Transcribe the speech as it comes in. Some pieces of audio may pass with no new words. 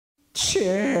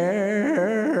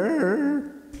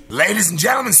Ladies and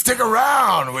gentlemen, stick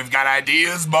around. We've got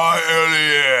Ideas by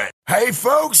Elliot. Hey,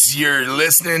 folks, you're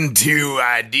listening to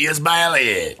Ideas by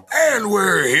Elliot. And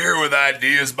we're here with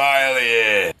Ideas by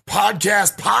Elliot.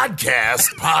 Podcast.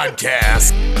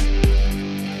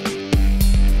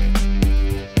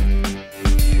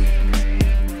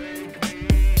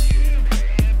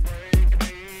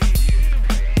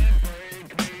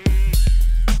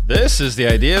 This is the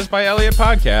Ideas by Elliot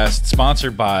podcast,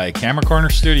 sponsored by Camera Corner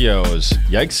Studios,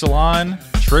 Yikes Salon,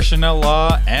 Trish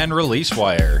Law, and Release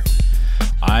Wire.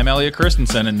 I'm Elliot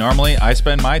Christensen, and normally I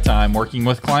spend my time working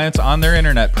with clients on their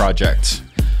internet projects.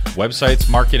 Websites,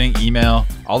 marketing, email,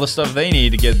 all the stuff they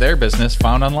need to get their business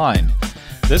found online.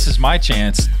 This is my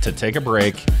chance to take a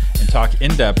break and talk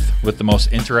in depth with the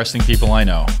most interesting people I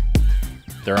know.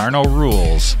 There are no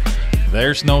rules.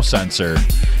 There's no censor.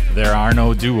 There are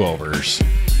no do-overs.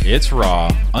 It's raw,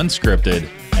 unscripted,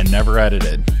 and never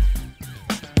edited.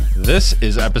 This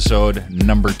is episode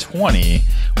number 20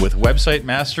 with website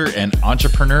master and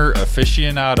entrepreneur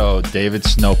aficionado David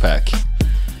Snopek.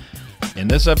 In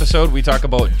this episode, we talk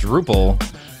about Drupal,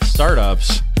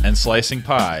 startups, and slicing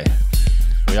pie.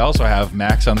 We also have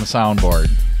Max on the soundboard.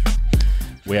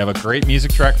 We have a great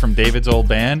music track from David's old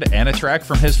band and a track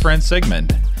from his friend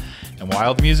Sigmund. And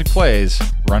while the music plays,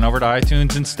 run over to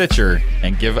iTunes and Stitcher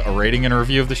and give a rating and a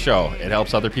review of the show. It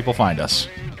helps other people find us.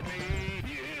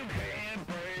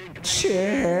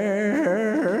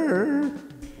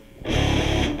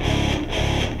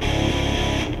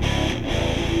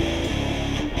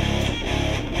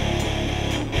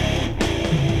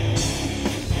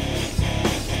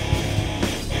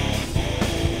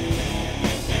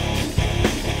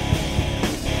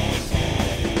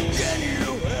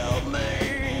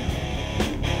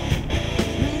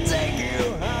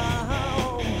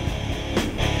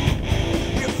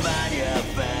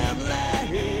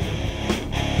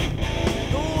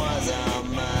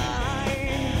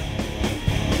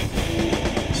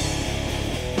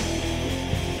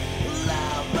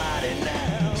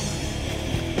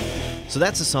 So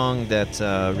that's a song that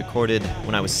recorded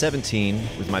when I was 17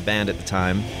 with my band at the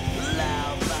time.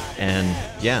 And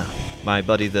yeah, my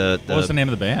buddy What was the name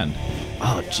of the band?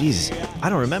 Oh, jeez. I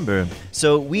don't remember.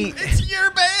 So It's your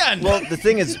band! Well, the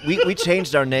thing is, we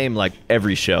changed our name like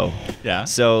every show. Yeah.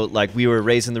 So like we were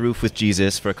Raising the Roof with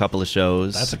Jesus for a couple of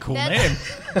shows. That's a cool name.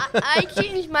 I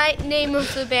changed my name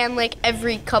of the band like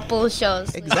every couple of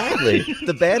shows. Exactly.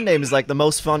 The band name is like the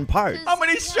most fun part. How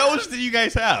many shows did you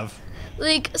guys have?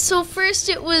 So first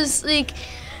it was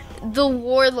the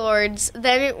Warlords,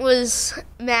 then it was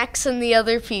Max and the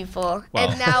Other People,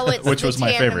 and now it's which the was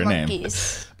my Tandem favorite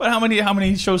Monkeys. name. But how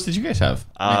many shows did you guys have?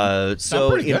 So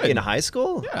pretty good. in high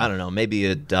school, Yeah. I don't know, maybe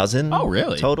a dozen. Oh,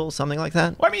 really? Total, something like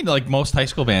that. Well, I mean, like most high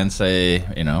school bands say,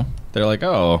 they're like,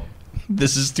 oh,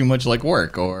 this is too much like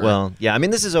work, or... Well, yeah, I mean,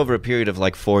 this is over a period of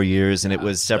like 4 years, and it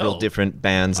was several still. different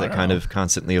bands that kind of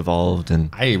constantly evolved.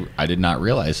 And I did not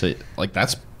realize it. Like,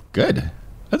 that's good.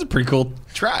 That's a pretty cool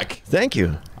track. Thank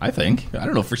you. I think. I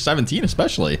don't know, for 17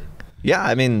 especially. Yeah,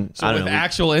 I mean, So I with don't know.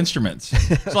 actual instruments.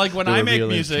 So like when There I were make real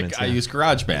music, instruments, I yeah. use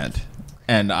GarageBand.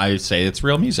 And I say it's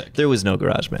real music. There was no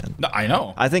GarageBand. No, I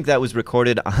know. I think that was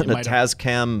recorded on a might have-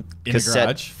 Tascam In a cassette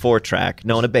garage? 4-track.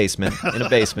 No, in a basement. In a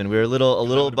basement. We were a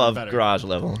little above better. garage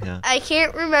level. Yeah. I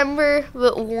can't remember,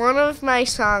 but one of my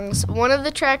songs, one of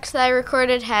the tracks that I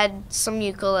recorded had some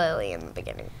ukulele in the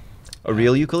beginning. A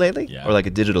real ukulele? Yeah. Or like a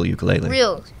digital ukulele?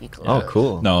 Real ukulele. Oh,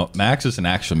 cool. No, Max is an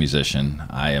actual musician.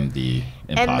 I am the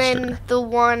imposter. And then the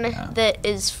one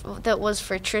that was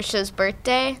for Trisha's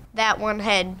birthday, that one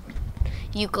had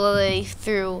ukulele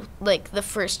through like the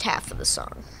first half of the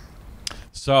song.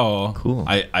 So Cool.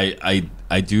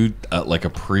 I do like a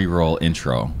pre-roll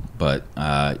intro, but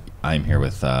I'm here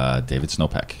with David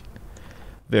Snopek.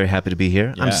 Very happy to be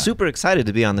here. Yeah. I'm super excited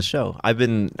to be on the show. I've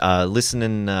been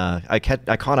listening. I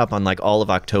caught up on like all of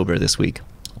October this week.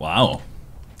 Wow,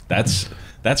 that's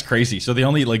crazy. So the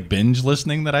only like binge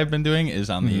listening that I've been doing is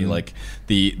on the like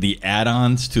the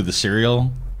add-ons to the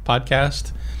Serial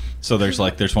podcast. So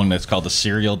there's one that's called the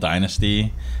Serial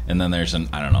Dynasty, and then there's and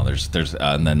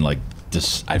then like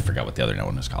this, I forgot what the other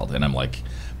one is called, and I'm like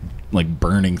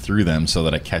burning through them so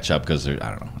that I catch up because I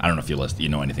don't know if you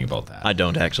know anything about that. I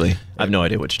don't actually. I have no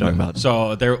idea what you're talking about.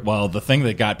 So the thing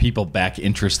that got people back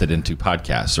interested into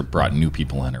podcasts or brought new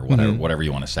people in or whatever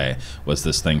you want to say was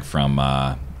this thing from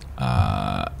I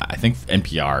think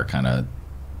NPR kind of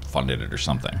funded it or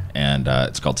something, and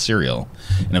it's called Serial,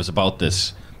 and it was about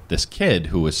this kid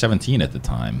who was 17 at the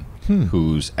time,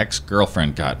 whose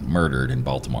ex-girlfriend got murdered in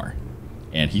Baltimore,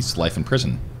 and he's life in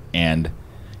prison, and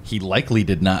he likely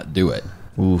did not do it.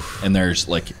 Oof. And there's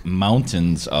like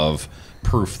mountains of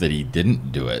proof that he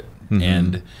didn't do it,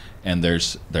 and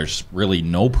there's really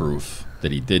no proof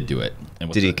that he did do it.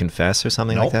 And Did he confess or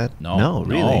something like that? No,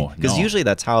 really? Because no. usually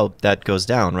that's how that goes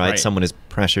down, right? Right. Someone is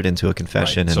pressured into a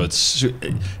confession. Right. And So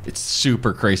it's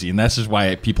super crazy, and this is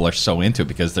why people are so into it,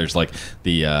 because there's like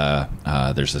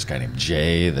there's this guy named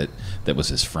Jay that was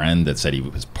his friend that said he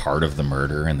was part of the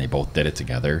murder, and they both did it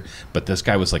together. But this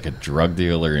guy was like a drug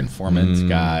dealer informant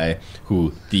guy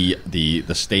who the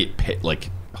state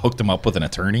hooked him up with an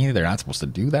attorney. They're not supposed to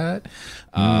do that.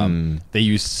 They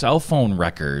used cell phone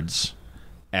records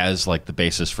as like the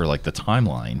basis for like the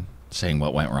timeline, saying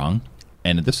what went wrong.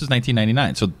 And this is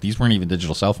 1999, so these weren't even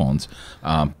digital cell phones.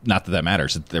 Not that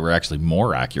matters. They were actually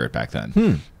more accurate back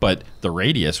then. But the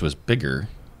radius was bigger.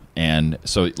 And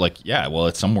so,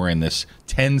 it's somewhere in this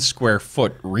 10 square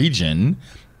foot region,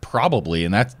 probably.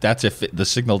 And that's if the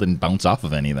signal didn't bounce off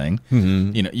of anything.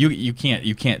 You know, you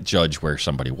can't judge where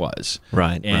somebody was.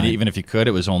 Right. And even if you could,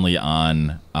 it was only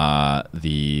on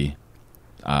the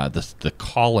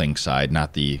calling side,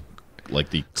 not the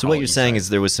So what you're saying is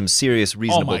there was some serious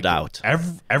reasonable doubt.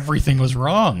 Everything was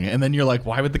wrong, and then you're like,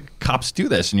 why would the cops do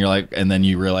this? And you're like, and then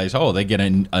you realize, they get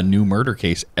a new murder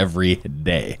case every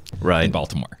day, right, in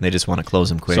Baltimore. They just want to close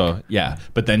them quick. So yeah,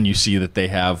 but then you see that they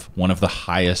have one of the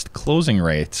highest closing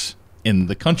rates in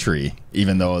the country,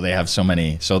 even though they have so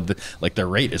many. So their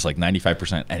rate is like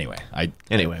 95%.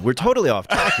 Anyway, we're totally off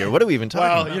track here. What are we even talking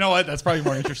about? Well, you know what? That's probably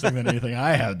more interesting than anything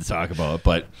I have to talk about.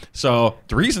 But so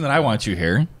the reason that I want you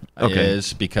here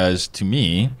is because, to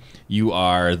me, you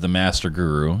are the master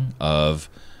guru of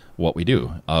what we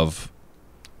do, of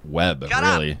web,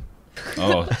 really.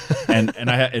 Oh, and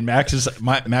Max is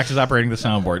operating the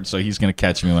soundboard, so he's going to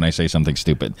catch me when I say something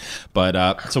stupid.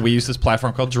 But so we use this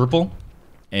platform called Drupal.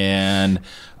 And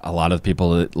a lot of the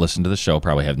people that listen to the show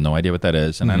probably have no idea what that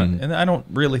is, and I don't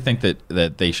really think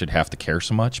that they should have to care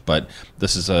so much. But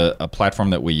this is a platform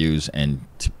that we use, and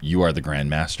you are the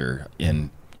grandmaster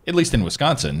at least in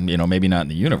Wisconsin. You know, maybe not in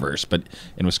the universe, but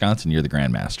in Wisconsin, you're the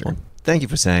grandmaster. Well, thank you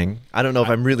for saying. I don't know if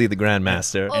I'm really the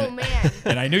grandmaster. Oh man!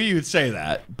 And I knew you would say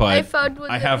that, but I found one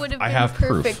that would have been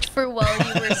perfect for while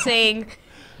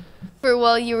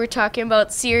you were talking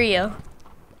about cereal.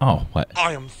 Oh, what?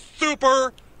 I am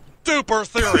super duper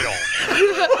cereal.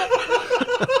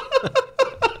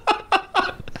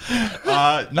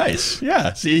 Nice.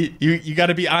 Yeah. See, you got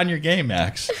to be on your game,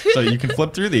 Max, so you can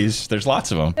flip through these. There's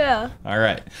lots of them. Yeah. All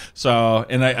right. So,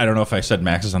 and I don't know if I said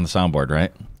Max is on the soundboard,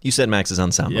 right? You said Max is on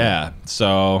soundboard. Yeah.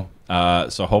 So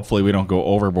hopefully we don't go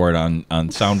overboard on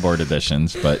soundboard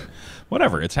editions, but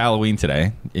whatever. It's Halloween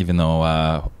today, even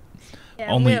though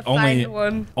only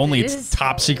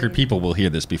top secret people will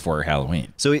hear this before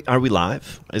Halloween. So are we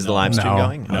live? Is the live stream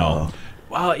going? No. Oh.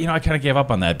 Well, I kind of gave up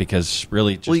on that because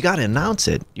really Well, you got to announce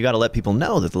it. You got to let people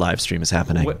know that the live stream is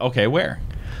happening. Okay, where?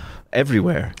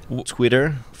 Everywhere.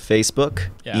 Twitter, Facebook,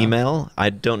 email. I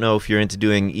don't know if you're into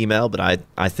doing email, but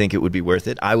I think it would be worth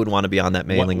it. I would want to be on that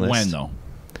mailing list. When, though?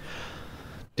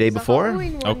 Day before?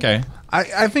 Okay.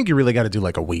 I think you really got to do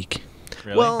like a week.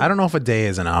 Really? Well, I don't know if a day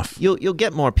is enough. You'll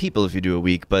get more people if you do a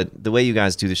week, but the way you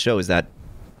guys do the show, is that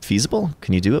feasible?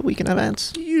 Can you do it a week in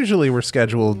advance? Usually we're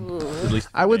scheduled.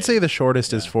 I would say the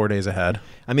shortest is 4 days ahead.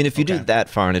 I mean, if you do that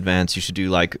far in advance, you should do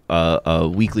like a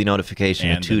weekly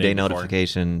notification, And a 2-day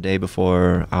notification, day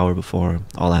before, hour before,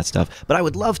 all that stuff. But I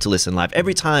would love to listen live.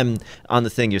 Every time on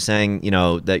the thing you're saying,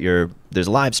 that there's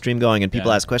a live stream going and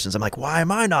people ask questions, I'm like, why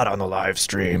am I not on the live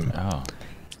stream? Oh.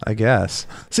 I guess.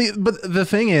 See, but the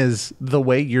thing is, the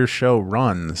way your show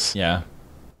runs,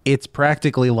 it's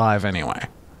practically live anyway.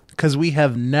 Because we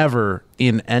have never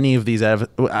in any of these,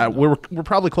 we're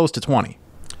probably close to 20.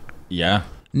 Yeah.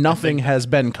 Nothing has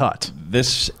been cut.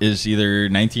 This is either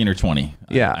 19 or 20.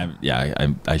 Yeah.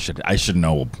 I should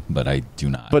know, but I do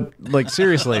not. But like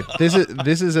seriously, this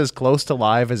is as close to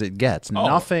live as it gets.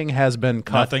 Nothing has been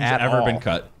cut. Nothing's ever been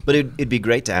cut. But it'd be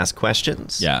great to ask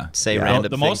questions. Yeah. Say random the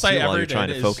things most I while ever you're trying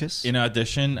did to is focus. In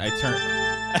audition, I turn.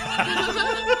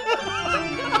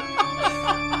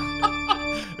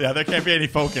 Yeah, there can't be any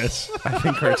focus. I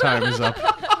think our time is up.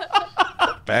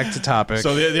 Back to topic.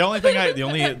 So the only thing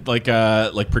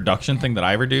like production thing that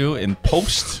I ever do in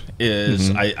post is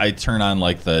I turn on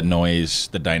like the noise,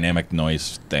 the dynamic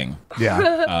noise thing.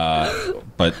 Yeah.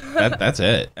 But that's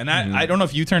it. And I don't know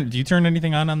if do you turn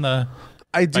anything on the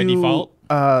I do. by default?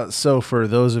 So for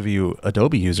those of you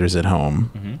Adobe users at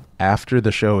home, after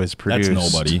the show is produced,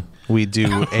 That's nobody. We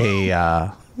do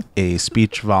a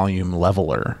speech volume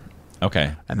leveler.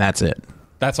 Okay. And that's it.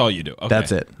 That's all you do. Okay.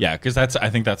 That's it. Yeah, because I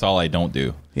think that's all I don't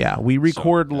do. Yeah, we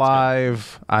record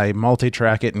live. I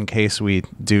multi-track it in case we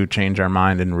do change our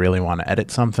mind and really want to edit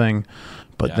something.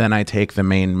 But then I take the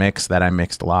main mix that I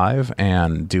mixed live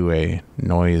and do a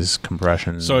noise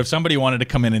compression. So if somebody wanted to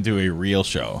come in and do a real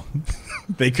show,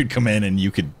 they could come in and you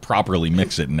could properly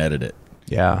mix it and edit it.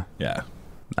 Yeah. Yeah.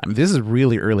 I mean, this is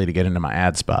really early to get into my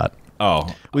ad spot.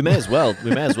 Oh, We may as well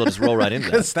just roll right into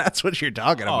that. Because that's what you're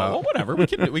talking oh, about. well, whatever. We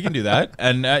can do that,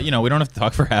 and we don't have to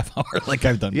talk for half hour like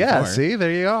I've done Yeah, before. see,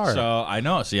 there you are. So I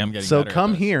know. See, I'm getting. So better at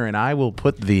come this. here and I will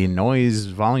put the noise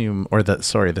volume or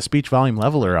the speech volume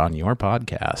leveler on your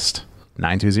podcast.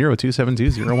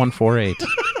 920-272-0148.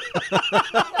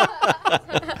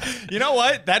 You know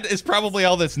what? That is probably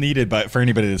all that's needed, but for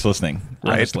anybody that's listening,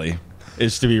 Right. honestly,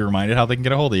 is to be reminded how they can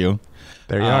get a hold of you.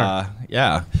 There you are.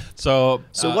 Yeah. So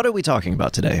what are we talking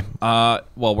about today?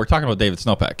 well, we're talking about David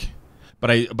Snopek,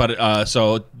 but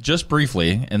so just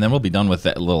briefly, and then we'll be done with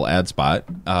that little ad spot.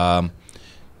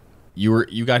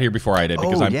 You got here before I did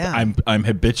because I'm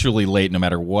habitually late no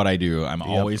matter what I do. I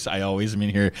always am in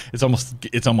here.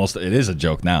 It is a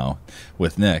joke now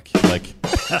with Nick, like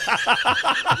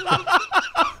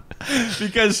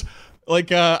because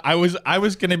the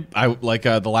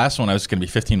last one I was gonna be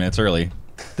 15 minutes early.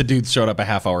 The dude showed up a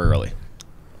half hour early.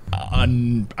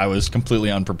 I was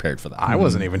completely unprepared for that. I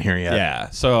wasn't even here yet.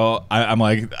 Yeah, so I'm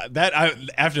like that.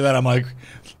 After that, I'm like,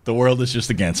 the world is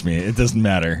just against me. It doesn't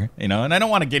matter, and I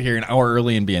don't want to get here an hour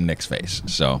early and be in Nick's face.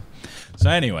 So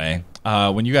anyway,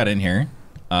 when you got in here,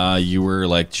 you were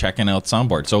like checking out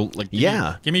soundboard. So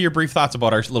give me your brief thoughts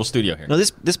about our little studio here. No,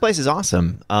 this place is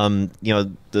awesome.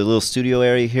 The little studio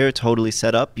area here, totally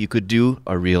set up. You could do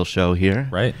a real show here,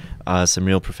 Right. Some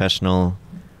real professional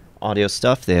audio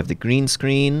stuff. They have the green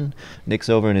screen. Nick's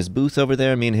over in his booth over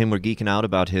there. Me and him were geeking out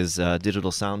about his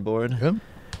digital soundboard. Yep.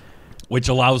 Which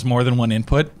allows more than one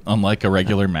input, unlike a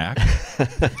regular Mac.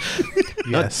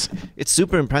 Yes. It's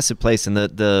super impressive place, and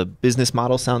the business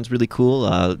model sounds really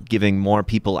cool, giving more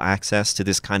people access to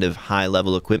this kind of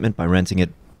high-level equipment by renting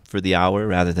it for the hour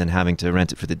rather than having to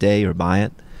rent it for the day or buy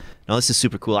it. No, this is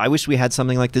super cool. I wish we had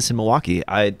something like this in Milwaukee.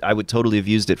 I would totally have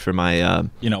used it for my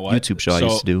YouTube show I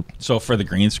used to do. So for the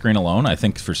green screen alone, I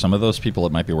think for some of those people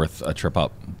it might be worth a trip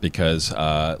up because,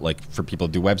 for people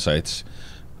who do websites,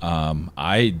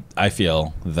 I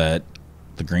feel that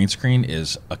the green screen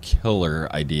is a killer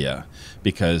idea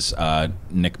because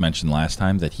Nick mentioned last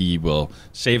time that he will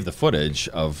save the footage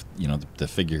of the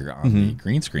figure on the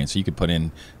green screen, so you could put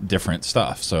in different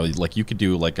stuff. So like you could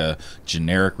do like a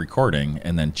generic recording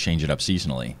and then change it up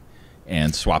seasonally,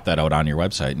 and swap that out on your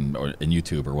website or in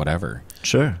YouTube or whatever.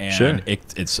 Sure, and sure.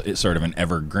 It's sort of an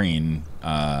evergreen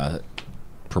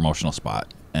promotional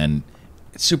spot, and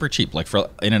it's super cheap. Like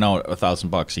for in and out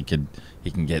 $1,000,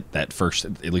 he can get at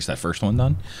least that first one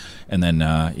done, and then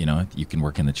you can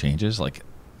work in the changes. Like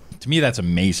to me, that's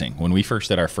amazing. When we first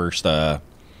did our first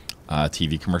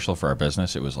TV commercial for our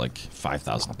business, it was like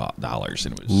 $5,000,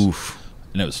 and it was Oof.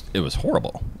 And it was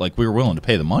horrible. Like we were willing to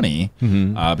pay the money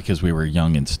because we were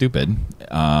young and stupid,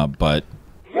 but.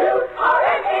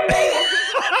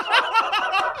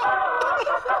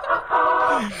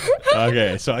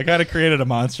 Okay, so I kind of created a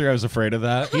monster. I was afraid of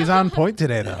that. He's on point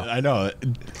today, though. I know.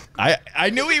 I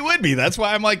knew he would be. That's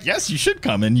why I'm like, yes, you should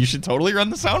come and you should totally run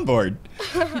the soundboard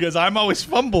because I'm always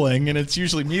fumbling and it's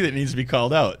usually me that needs to be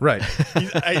called out. Right.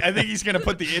 I think he's going to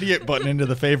put the idiot button into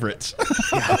the favorites.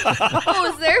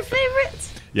 Oh, is there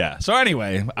favorites? Yeah. So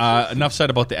anyway, enough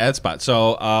said about the ad spot.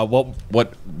 So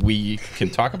what we can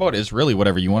talk about is really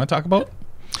whatever you want to talk about.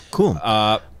 Cool.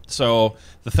 So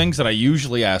the things that I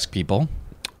usually ask people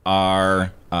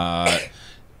are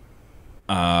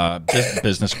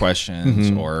business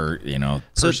questions or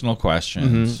personal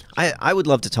questions. I would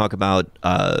love to talk about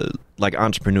like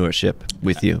entrepreneurship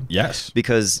with you. Yes,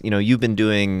 because you've been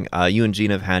doing you and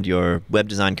Gina have had your web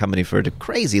design company for a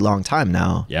crazy long time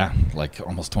now. Yeah, like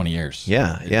almost 20 years.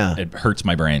 Yeah. It hurts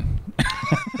my brain.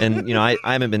 And I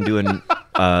haven't been doing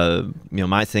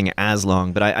my thing as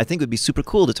long, but I think it would be super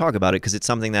cool to talk about it because it's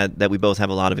something that we both have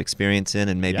a lot of experience in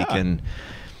and maybe can.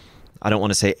 I don't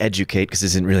want to say educate because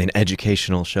this isn't really an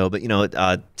educational show, but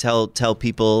tell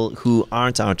people who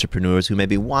aren't entrepreneurs, who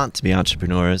maybe want to be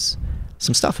entrepreneurs,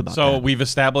 some stuff about that. So we've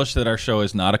established that our show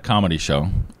is not a comedy show,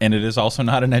 and it is also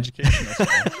not an educational show.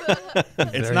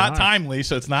 It's not timely,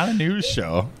 so it's not a news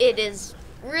show. It is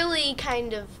really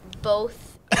kind of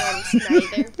both and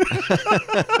neither.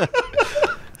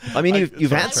 I mean,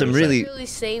 you've had some really. I can't really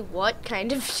say what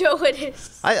kind of show it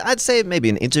is. I'd say maybe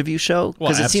an interview show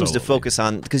because it seems to absolutely. focus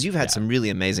on because you've had some really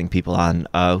amazing people on.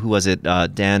 Who was it?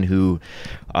 Dan, who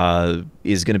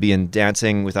is going to be in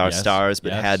Dancing with Our Yes, Stars,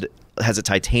 but yes. had has a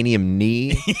titanium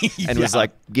knee and was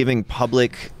like giving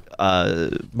public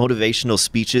motivational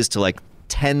speeches to like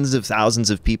tens of thousands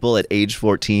of people at age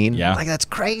 14. Yeah. Like, that's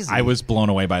crazy. I was blown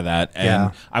away by that.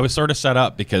 And I was sort of set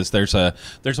up because there's a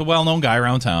well-known guy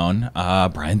around town,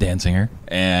 Brian Danzinger,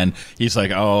 and he's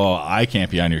like, oh, I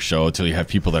can't be on your show until you have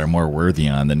people that are more worthy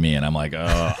on than me. And I'm like,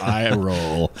 oh, I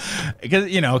roll. Because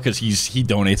he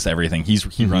donates to everything.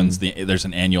 He runs there's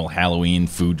an annual Halloween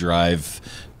food drive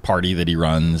party that he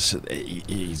runs.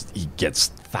 He gets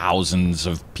thousands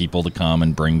of people to come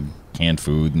and bring canned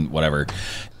food and whatever.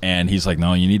 And he's like,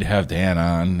 no, you need to have Dan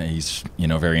on. He's,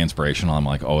 very inspirational. I'm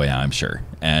like, oh yeah, I'm sure.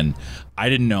 And I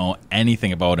didn't know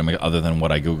anything about him other than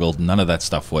what I Googled. None of that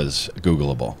stuff was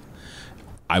Googleable.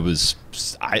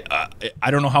 I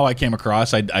don't know how I came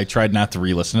across. I tried not to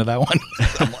re-listen to that one.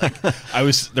 I'm like,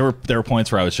 there were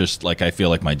points where I was just like, I feel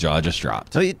like my jaw just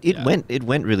dropped. So it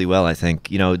went really well, I think,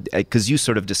 because you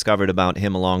sort of discovered about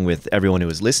him along with everyone who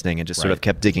was listening and just sort of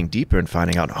kept digging deeper and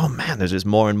finding out, oh man, there's just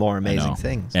more and more amazing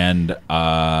things. And so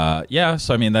I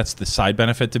mean, that's the side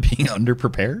benefit to being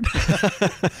underprepared.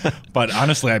 But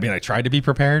honestly, I mean, I tried to be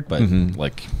prepared, but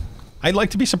like, I'd like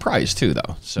to be surprised too,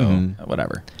 though. So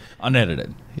whatever.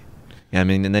 Unedited. Yeah, I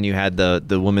mean, and then you had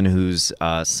the woman whose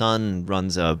son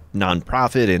runs a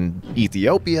nonprofit in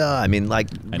Ethiopia. I mean, like,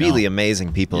 really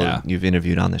amazing people you've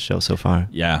interviewed on the show so far.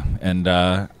 Yeah, and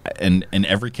in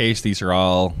every case, these are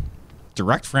all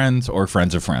direct friends or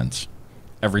friends of friends,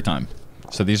 every time.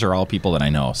 So these are all people that I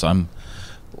know. So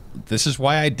this is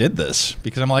why I did this,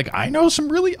 because I'm like, I know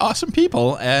some really awesome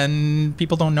people, and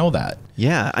people don't know that.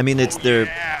 Yeah, I mean, it's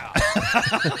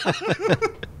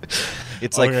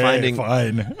It's like finding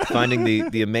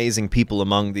the amazing people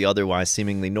among the otherwise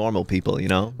seemingly normal people,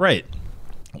 Right.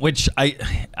 Which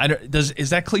is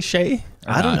that cliche?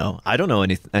 I don't know. I don't know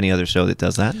any other show that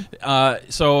does that.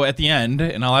 So at the end,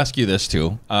 and I'll ask you this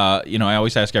too. I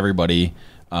always ask everybody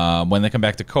when they come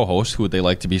back to co-host, who would they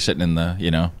like to be sitting in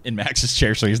in Max's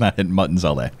chair so he's not hitting buttons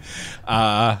all day.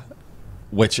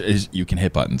 Which is, you can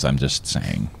hit buttons. I'm just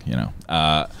saying,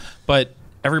 but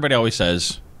everybody always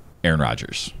says Aaron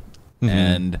Rodgers.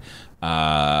 And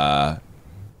Oprah,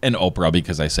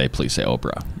 because I say, please say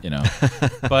Oprah,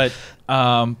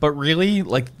 but really,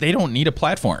 like, they don't need a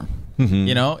platform.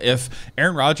 If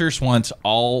Aaron Rodgers wants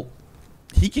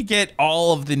he could get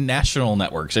all of the national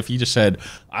networks. If he just said,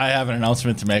 I have an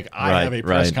announcement to make, I have a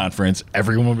press conference,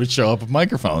 everyone would show up with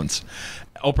microphones.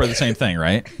 Oprah, the same thing,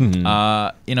 right?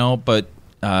 But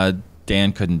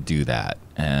Dan couldn't do that.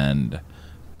 And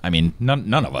I mean,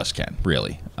 none of us can,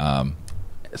 really.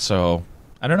 So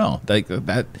I don't know. Like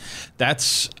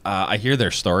that's I hear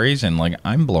their stories and like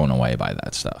I'm blown away by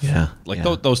that stuff. Yeah. Like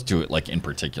those two, like in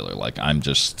particular, like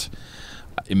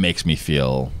it makes me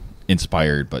feel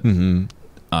inspired, but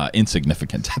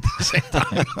insignificant at the same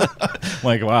time.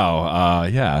 Like, wow,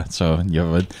 yeah. So you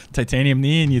have a titanium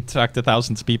knee and you talk to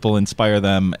thousands of people, inspire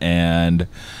them, and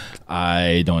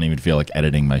I don't even feel like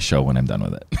editing my show when I'm done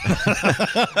with it.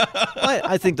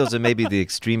 I think those are maybe the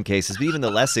extreme cases, but even the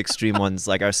less extreme ones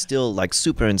are still like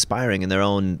super inspiring in their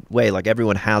own way. Like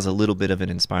everyone has a little bit of an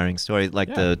inspiring story.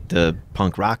 Like the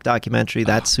punk rock documentary,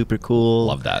 that's super cool.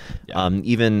 Love that. Yeah.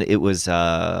 Even it was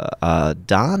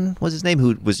Don was his name,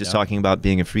 who was just talking about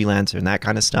being a freelancer and that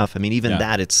kind of stuff. I mean, even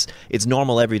that it's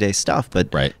normal everyday stuff,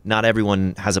 but not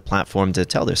everyone has a platform to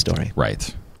tell their story.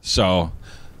 Right. So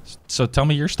tell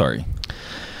me your story.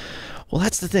 Well,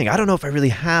 that's the thing. I don't know if I really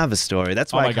have a story.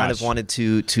 That's why I kind of wanted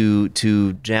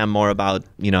to jam more about,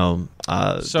 the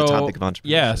topic of entrepreneurship.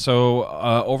 Yeah, so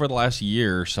over the last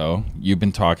year or so, you've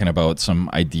been talking about some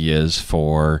ideas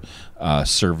for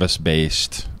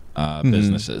service-based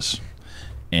businesses.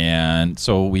 And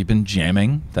so we've been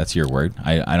jamming. That's your word.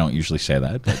 I don't usually say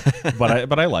that,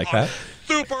 but I like that.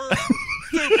 Super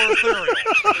cereal.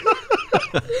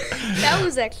 That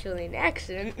was actually an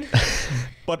accident.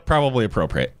 But probably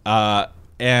appropriate.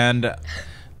 And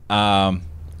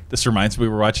this reminds me, we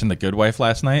were watching The Good Wife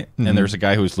last night, and there was a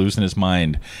guy who was losing his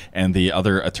mind, and the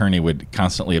other attorney would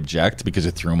constantly object because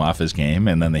it threw him off his game,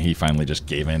 and then he finally just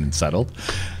gave in and settled.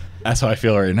 That's how I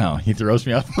feel right now. He throws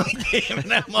me off my game,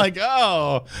 and I'm like,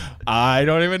 oh, I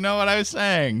don't even know what I was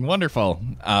saying. Wonderful.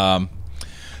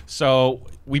 So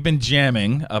we've been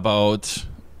jamming about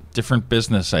different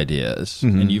business ideas,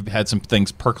 and you've had some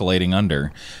things percolating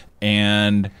under,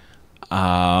 and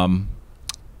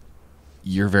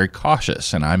you're very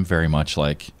cautious, and I'm very much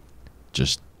like,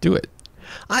 just do it.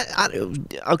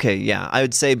 Okay, yeah. I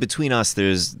would say between us,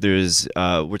 there's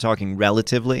we're talking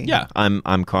relatively. Yeah.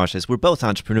 I'm cautious. We're both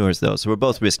entrepreneurs, though, so we're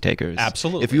both risk takers.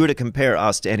 Absolutely. If you were to compare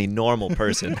us to any normal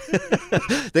person,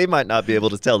 they might not be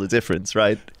able to tell the difference,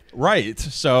 right? Right.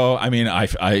 So, I mean,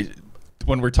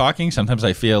 when we're talking, sometimes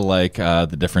I feel like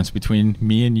the difference between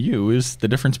me and you is the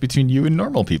difference between you and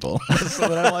normal people. So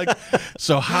that I'm like,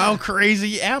 so how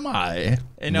crazy am I?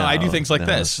 And I do things like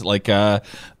this. Like, I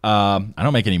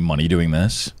don't make any money doing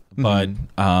this, but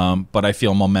I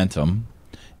feel momentum,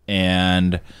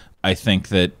 and I think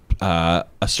that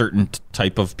a certain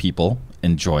type of people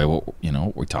enjoy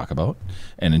what we talk about,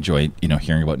 and enjoy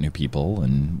hearing about new people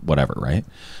and whatever, right?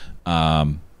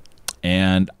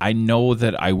 And I know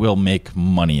that I will make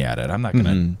money at it. I'm not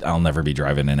gonna. I'll never be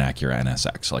driving an Acura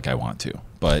NSX like I want to,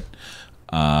 but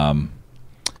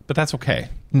that's okay.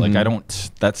 Like I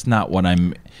don't. That's not what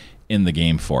I'm in the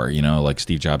game for. Like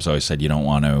Steve Jobs always said, you don't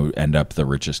want to end up the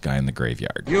richest guy in the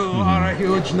graveyard. You are a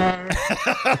huge nerd.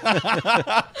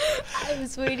 I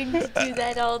was waiting to do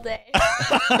that all day.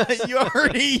 You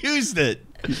already used it.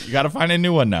 You got to find a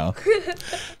new one now.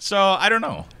 So I don't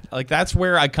know. Like that's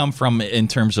where I come from in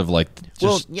terms of like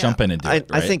just jumping into it.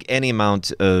 Right? I think any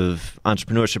amount of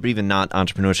entrepreneurship, or even not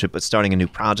entrepreneurship, but starting a new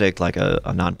project like a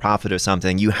nonprofit or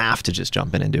something, you have to just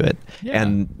jump in and do it. Yeah.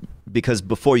 And because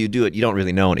before you do it, you don't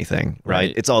really know anything,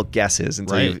 right? It's all guesses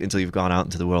until you've gone out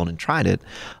into the world and tried it.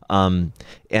 And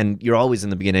you're always in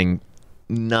the beginning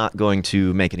not going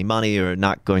to make any money or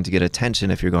not going to get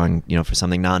attention if you're going, for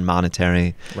something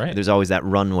non-monetary. Right. There's always that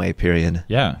runway period.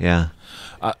 Yeah. Yeah.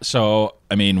 So,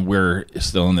 I mean, we're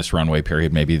still in this runway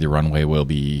period. Maybe the runway will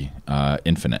be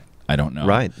infinite. I don't know.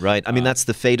 Right. I mean, that's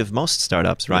the fate of most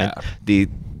startups, right? Yeah.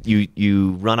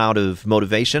 You run out of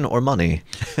motivation or money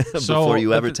before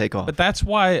you ever take off. But that's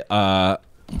why,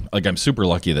 I'm super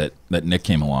lucky that Nick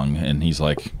came along, and he's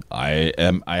like, I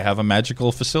have a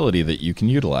magical facility that you can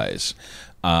utilize.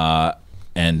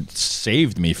 And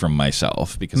saved me from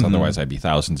myself, because otherwise I'd be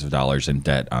thousands of dollars in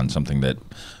debt on something that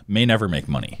may never make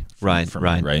money. Right.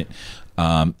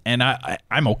 And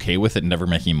I'm okay with it never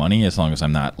making money as long as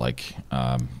I'm not like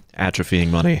atrophying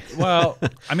money. Well,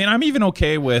 I mean, I'm even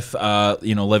okay with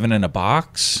living in a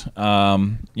box.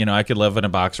 I could live in a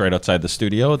box right outside the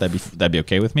studio. That'd be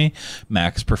okay with me.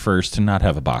 Max prefers to not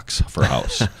have a box for a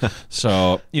house.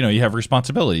 So you have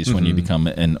responsibilities when you become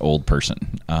an old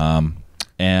person.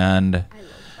 And I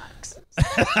love boxes.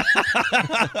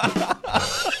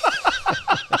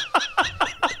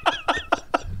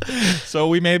 So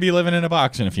we may be living in a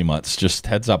box in a few months. Just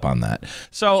heads up on that.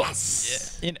 So,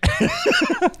 yes.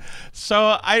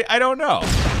 So I don't know.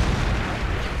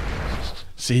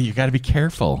 See, you got to be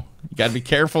careful. You got to be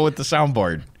careful with the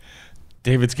soundboard.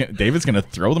 David's gonna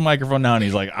throw the microphone down.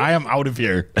 He's like, I am out of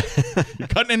here. You're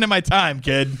cutting into my time,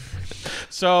 kid.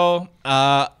 So.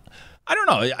 I don't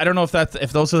know. I don't know if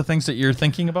those are the things that you're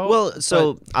thinking about. Well,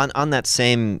 so on that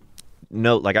same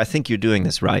note, like I think you're doing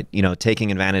this right.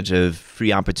 Taking advantage of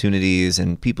free opportunities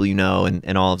and people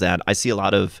and all of that. I see a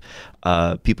lot of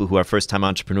people who are first-time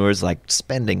entrepreneurs like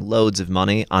spending loads of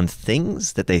money on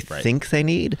things that they think they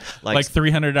need, like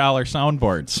 $300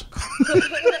 soundboards.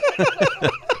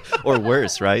 Or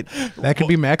worse, right? That could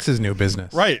be Max's new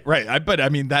business. Right. But I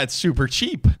mean, that's super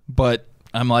cheap. But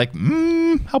I'm like,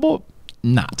 how about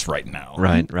not right now?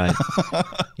 Right.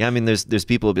 Yeah, I mean, there's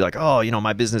people who'll be like, oh,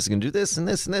 my business is going to do this and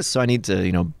this and this, so I need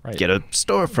to, get a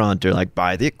storefront or like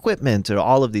buy the equipment or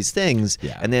all of these things,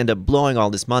 and they end up blowing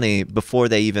all this money before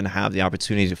they even have the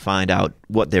opportunity to find out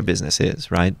what their business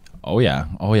is, right? Oh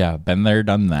yeah, been there,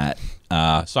 done that.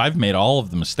 So I've made all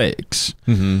of the mistakes,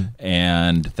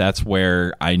 and that's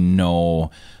where I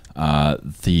know I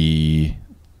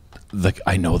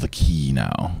know the key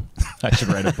now. I should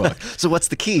write a book. So what's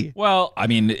the key? Well, I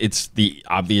mean, it's the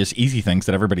obvious, easy things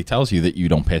that everybody tells you that you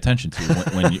don't pay attention to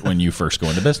when you first go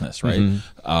into business, right?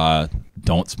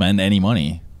 Don't spend any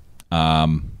money.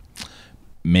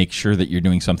 Make sure that you're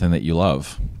doing something that you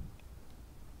love,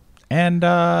 and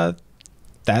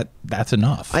that's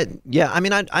enough.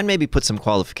 I'd maybe put some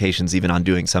qualifications even on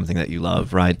doing something that you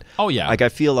love, right? Oh yeah. Like I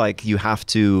feel like you have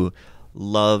to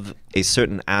love a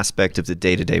certain aspect of the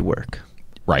day-to-day work.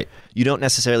 Right. You don't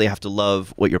necessarily have to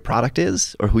love what your product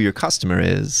is or who your customer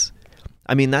is.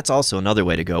 I mean, that's also another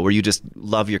way to go, where you just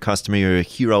love your customer, you're a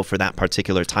hero for that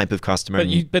particular type of customer.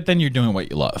 But then you're doing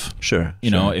what you love. Sure.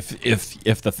 You know,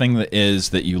 if the thing that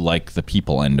is that you like the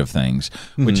people end of things,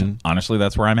 which honestly,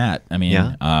 that's where I'm at. I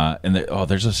mean,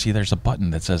 there's a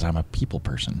button that says I'm a people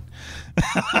person.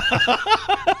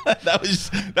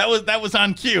 that was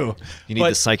on cue. You need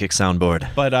the psychic soundboard.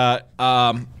 But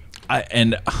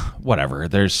whatever.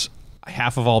 There's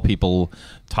half of all people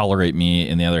tolerate me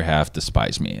and the other half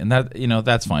despise me, and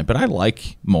that's fine. But I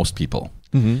like most people,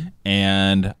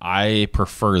 and I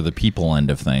prefer the people end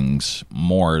of things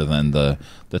more than the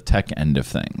tech end of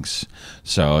things.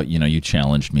 So you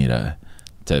challenged me to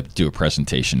to do a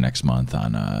presentation next month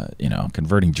on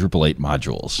converting Drupal 8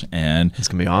 modules, and it's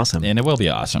gonna be awesome. And it will be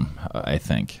awesome, I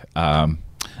think.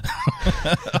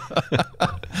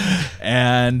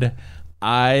 And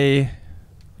I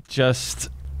just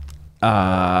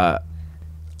I'm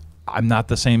not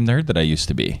the same nerd that I used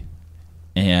to be,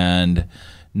 and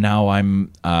now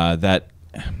I'm that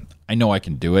I know I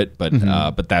can do it, but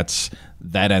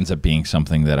that ends up being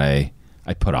something that I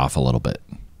put off a little bit.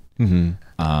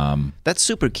 That's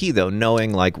super key, though,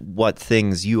 knowing like what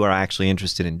things you are actually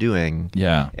interested in doing.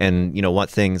 Yeah. And what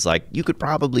things like you could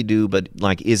probably do, but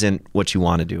like isn't what you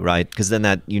want to do, right? Because then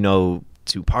that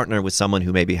to partner with someone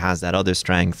who maybe has that other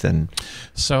strength. And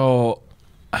so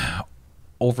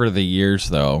over the years,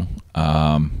 though,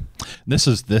 this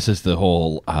is the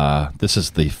whole this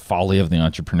is the folly of the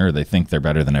entrepreneur. They think they're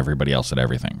better than everybody else at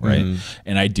everything, right?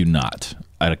 And I do not.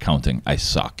 At accounting, I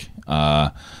suck.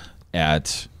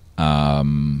 At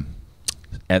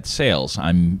sales,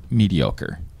 I'm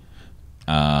mediocre.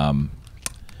 At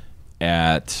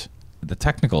the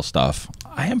technical stuff,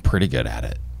 I am pretty good at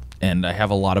it. And I have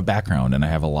a lot of background, and I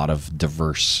have a lot of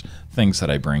diverse things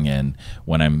that I bring in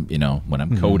when I'm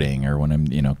coding or when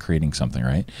I'm, creating something,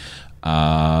 right?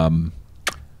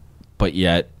 But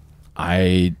yet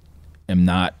I am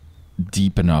not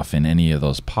deep enough in any of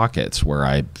those pockets where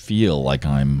I feel like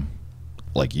I'm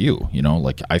like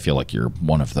like I feel like you're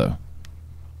one of the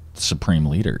supreme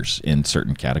leaders in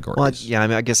certain categories. Well, yeah, I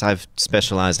mean, I guess I've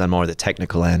specialized on more the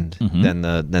technical end than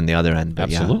the other end. But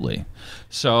absolutely. Yeah.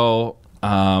 So,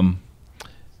 I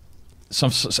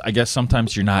guess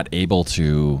sometimes you're not able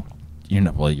to.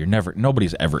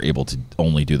 Nobody's ever able to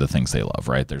only do the things they love,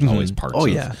 right? There's always parts. Oh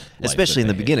of yeah, especially in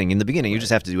the beginning. In the beginning, you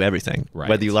just have to do everything, right,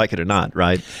 whether you like it or not,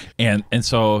 right? And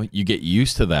so you get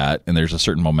used to that, and there's a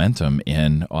certain momentum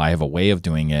in. I have a way of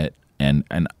doing it, and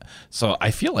so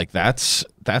I feel like that's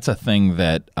a thing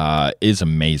that is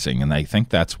amazing, and I think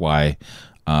that's why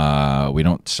we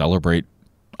don't celebrate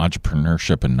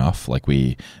entrepreneurship enough. Like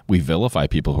we vilify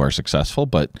people who are successful,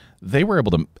 but they were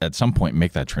able to at some point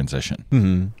make that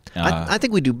transition. I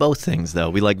think we do both things, though.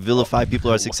 We like vilify people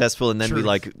who are successful, and then we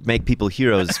like make people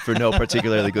heroes for no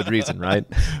particularly good reason, right?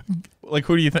 Like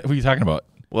who are you talking about?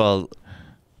 Well,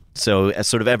 so as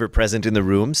sort of ever present in the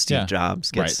room, Steve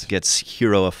Jobs gets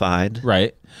heroified,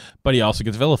 right? But he also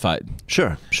gets vilified.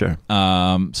 Sure.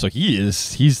 So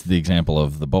he's the example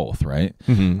of the both, right?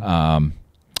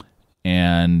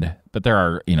 But there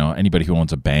are, anybody who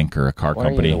owns a bank or a car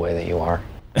company. Why are you the way that you are?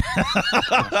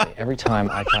 Honestly, every time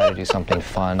I try to do something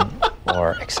fun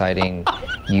or exciting,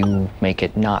 you make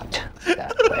it not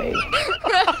that way.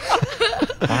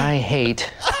 I hate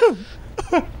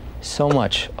so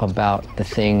much about the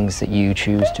things that you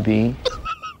choose to be.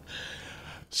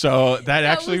 So that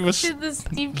actually was the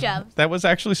Steve Jobs. That was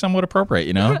actually somewhat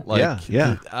appropriate, Like,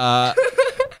 yeah.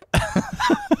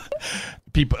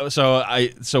 People. We saw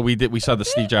the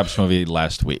Steve Jobs movie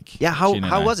last week. Yeah,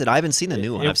 how was it? I haven't seen the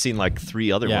new one. I've seen like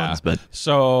 3 other ones, but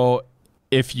so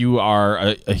if you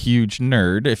are a huge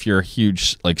nerd, if you're a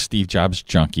huge like Steve Jobs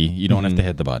junkie, you don't have to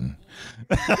hit the button.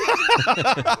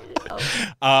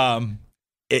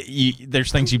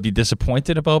 There's things you'd be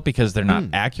disappointed about because they're not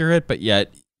accurate, but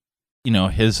yet,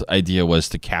 his idea was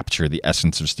to capture the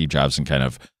essence of Steve Jobs and kind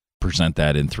of present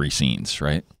that in 3 scenes,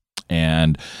 right?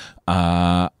 And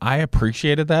I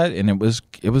appreciated that, and it was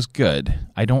good.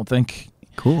 I don't think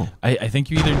cool. I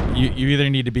think you either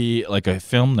need to be like a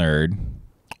film nerd,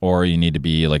 or you need to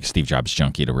be like a Steve Jobs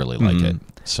junkie to really like it.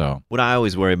 So what I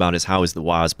always worry about is how is the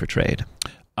Woz portrayed.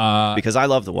 Because I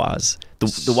love the Woz.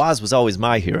 The Woz was always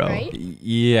my hero. Right?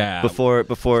 Yeah.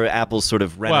 Before Apple's sort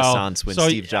of renaissance when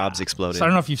Steve Jobs exploded. So I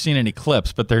don't know if you've seen any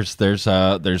clips, but there's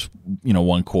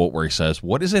one quote where he says,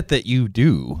 "What is it that you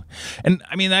do?" And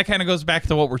I mean that kind of goes back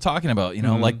to what we're talking about.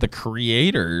 Like the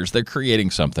creators, they're creating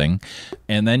something,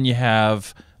 and then you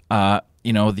have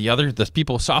the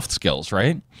people with soft skills,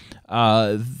 right?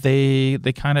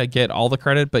 They kind of get all the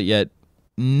credit, but yet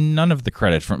none of the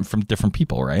credit from different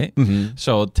people, right?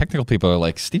 So technical people are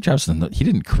like, Steve Jobs, he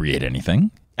didn't create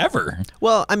anything ever.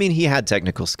 Well, I mean, he had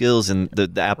technical skills, and the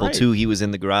Apple II, he was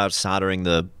in the garage soldering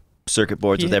the circuit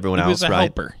boards with everyone else, right? He was a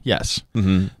helper, yes.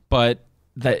 But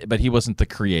he wasn't the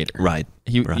creator, right?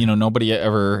 Nobody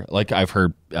ever, like I've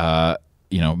heard,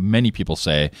 many people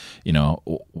say,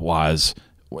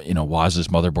 Woz's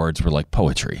motherboards were like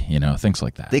poetry, things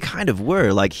like that. They kind of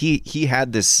were. Like he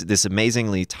had this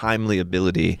amazingly timely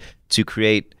ability to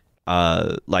create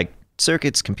like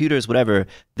circuits, computers, whatever,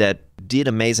 that did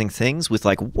amazing things with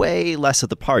like way less of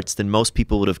the parts than most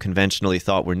people would have conventionally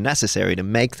thought were necessary to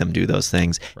make them do those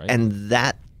things. Right. And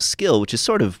that skill, which is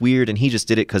sort of weird, and he just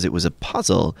did it because it was a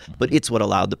puzzle, but it's what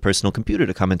allowed the personal computer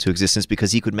to come into existence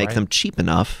because he could make them cheap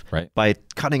enough by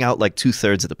cutting out like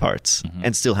 2/3 of the parts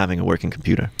and still having a working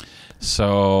computer.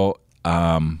 So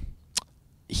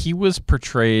he was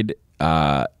portrayed,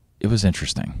 it was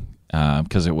interesting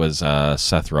because it was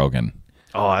Seth Rogen.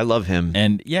 Oh, I love him.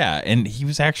 And and he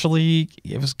was actually,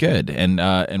 it was good.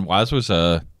 And Woz was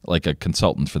like a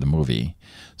consultant for the movie.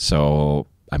 So,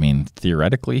 I mean,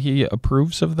 theoretically, he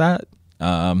approves of that.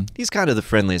 He's kind of the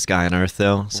friendliest guy on earth,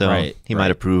 though. So he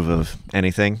might approve of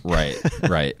anything.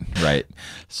 Right.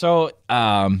 So,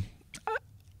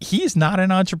 he's not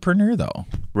an entrepreneur, though.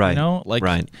 Right. You know, like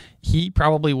he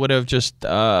probably would have just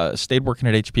stayed working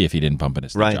at HP if he didn't bump into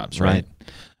Steve Jobs, right?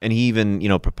 And he even,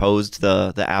 proposed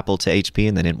the Apple to HP,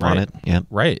 and they didn't want it. Yeah.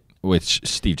 Right. Which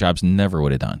Steve Jobs never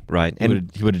would have done. Right.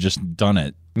 And he would have just done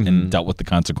it and dealt with the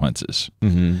consequences,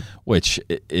 which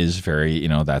is very,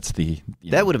 that's the...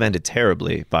 That would have ended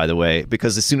terribly, by the way,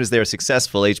 because as soon as they were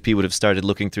successful, HP would have started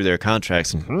looking through their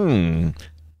contracts and,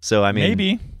 So, I mean...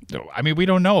 Maybe. I mean, we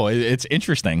don't know. It's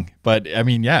interesting, but I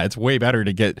mean, it's way better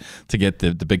to get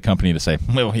the big company to say,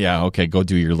 well, yeah, okay, go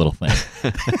do your little thing.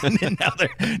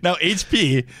 now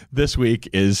HP this week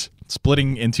is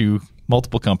splitting into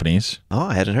multiple companies. Oh,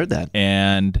 I hadn't heard that.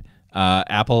 And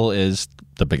Apple is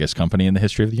the biggest company in the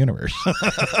history of the universe.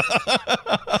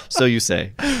 So you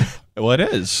say? Well, it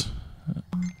is.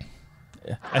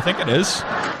 I think it is.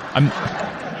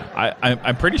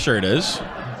 I'm pretty sure it is.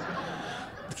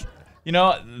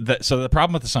 So the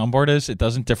problem with the soundboard is it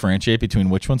doesn't differentiate between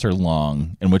which ones are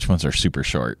long and which ones are super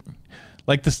short.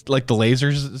 Like the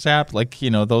lasers zap,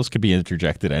 those could be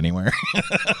interjected anywhere.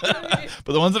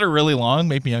 But the ones that are really long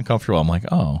make me uncomfortable. I'm like,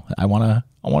 oh, I wanna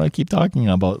keep talking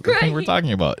about the thing we're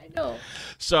talking about. I know.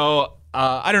 So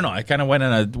I don't know. I kind of went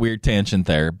on a weird tangent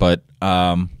there, but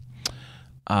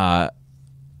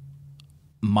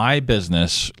my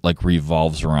business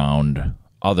revolves around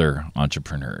other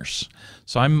entrepreneurs.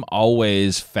 So I'm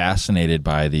always fascinated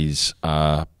by these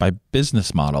by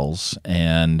business models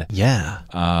and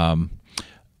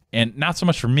and not so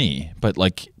much for me, but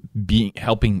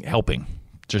helping,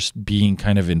 just being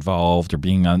kind of involved or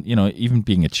being on, even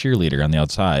being a cheerleader on the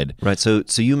outside. Right. So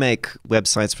you make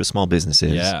websites for small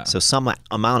businesses. Yeah. So some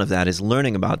amount of that is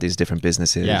learning about these different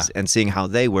businesses and seeing how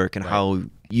they work and how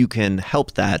you can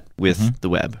help that with the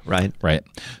web. Right. Right.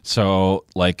 So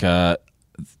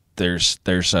there's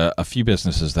a few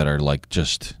businesses that are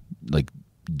just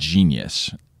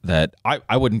genius that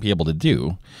I wouldn't be able to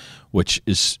do, which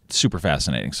is super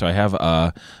fascinating. So I have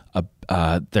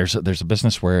there's a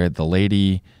business where the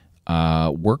lady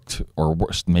worked or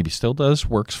maybe still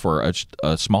works for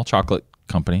a small chocolate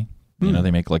company. They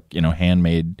make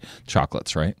handmade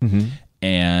chocolates, right?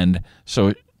 And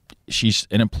so she's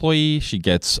an employee. She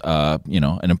gets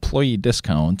an employee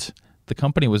discount. The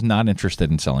company was not interested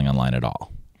in selling online at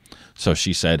all. So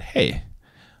she said, hey,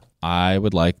 I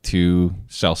would like to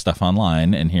sell stuff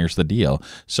online, and here's the deal.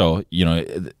 So,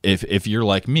 if you're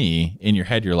like me, in your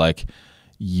head, you're like,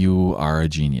 you are a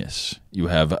genius. You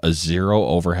have a zero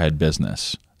overhead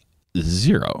business.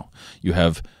 Zero. You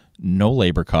have no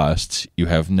labor costs. You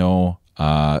have no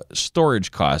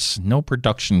storage costs, no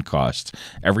production costs.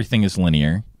 Everything is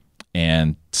linear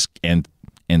and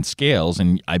scales,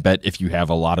 and I bet if you have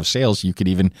a lot of sales, you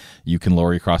can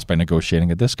lower your cost by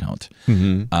negotiating a discount,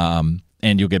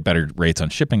 and you'll get better rates on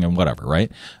shipping and whatever,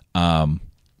 right? That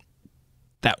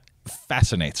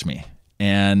fascinates me,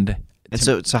 and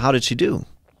so how did she do?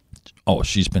 Oh,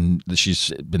 she's been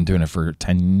doing it for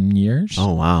 10 years.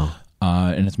 Oh wow,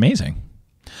 and it's amazing.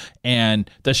 And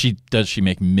does she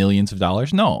make millions of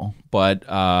dollars? No, but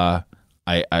I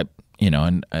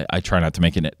try not to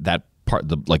make it that part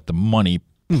the money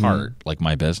part like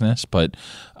my business, but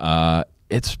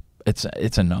it's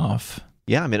enough.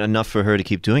 Yeah, I mean enough for her to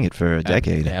keep doing it for a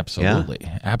decade.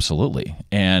 Absolutely.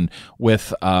 And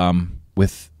with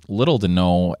little to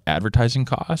no advertising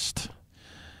cost,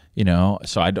 so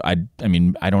I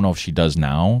mean I don't know if she does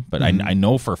now, but I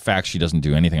know for a fact she doesn't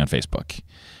do anything on Facebook.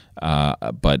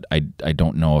 But I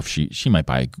don't know if she might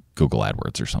buy Google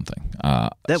AdWords or something.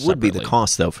 That would be the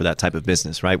cost though for that type of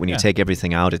business, right? When you take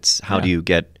everything out, it's how do you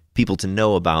get people to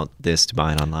know about this to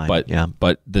buy it online?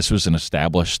 But this was an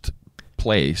established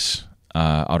place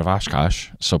out of Oshkosh,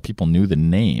 so people knew the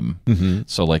name.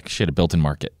 So she had a built-in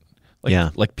market.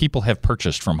 Like people have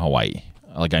purchased from Hawaii.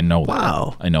 Like I know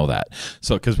that. I know that.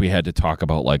 So because we had to talk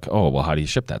about how do you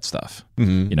ship that stuff?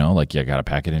 You got to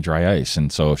pack it in dry ice,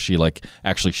 and so she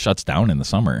actually shuts down in the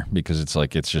summer because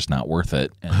it's just not worth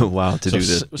it. And to do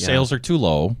this. Sales are too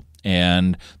low,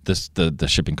 and the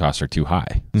shipping costs are too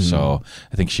high. So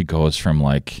I think she goes from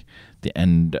the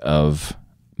end of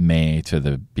May to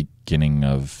the beginning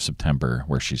of September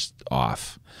where she's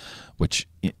off, which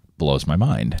blows my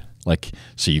mind. Like,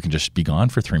 so you can just be gone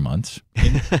for 3 months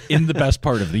in the best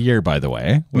part of the year, by the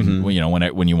way, when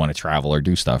when you want to travel or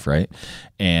do stuff, right?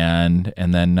 And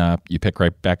then you pick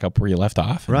right back up where you left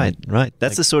off. Right.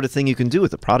 That's the sort of thing you can do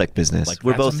with a product business. Like,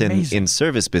 we're that's both in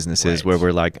service businesses where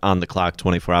we're like on the clock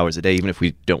 24 hours a day, even if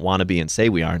we don't want to be and say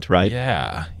we aren't, right?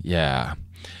 Yeah.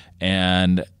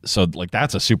 And so like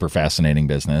that's a super fascinating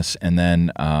business. And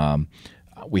then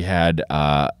we had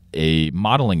a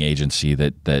modeling agency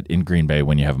that in Green Bay,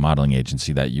 when you have a modeling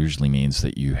agency, that usually means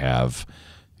that you're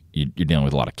dealing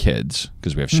with a lot of kids,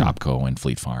 because we have Shopko and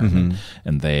Fleet Farm,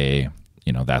 and they,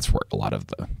 that's where a lot of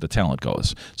the talent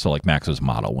goes. So like Max was a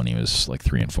model when he was like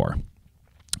 3 and 4,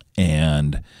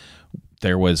 and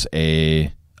there was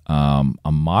a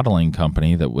modeling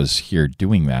company that was here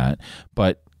doing that,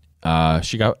 but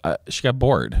she got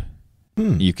bored.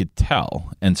 You could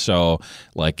tell. And so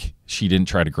like she didn't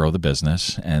try to grow the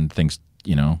business, and things,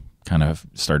 kind of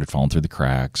started falling through the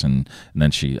cracks, and then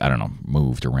she, I don't know,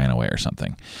 moved or ran away or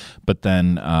something. But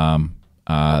then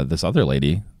this other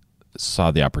lady saw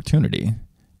the opportunity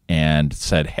and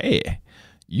said, "Hey,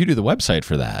 you do the website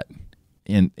for that."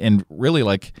 And really,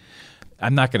 like,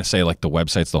 I'm not going to say like the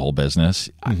website's the whole business,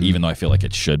 even though I feel like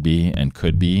it should be and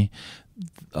could be.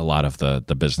 A lot of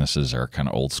the businesses are kind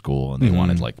of old school, and they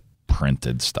wanted like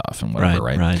printed stuff and whatever,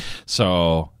 right?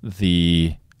 So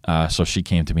so she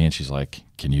came to me and she's like,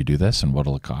 "Can you do this? And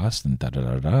what'll it cost?" And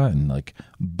and like,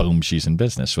 boom, she's in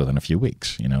business within a few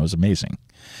weeks. It was amazing.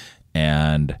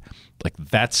 And like,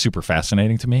 that's super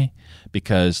fascinating to me,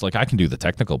 because like I can do the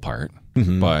technical part,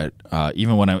 but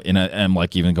even when I'm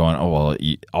like even going, oh well,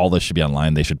 all this should be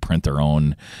online. They should print their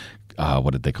own.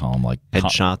 What did they call them? Like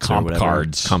headshots comp or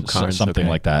cards, something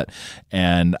like that.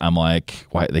 And I'm like,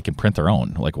 why? They can print their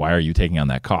own. Like, why are you taking on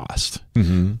that cost?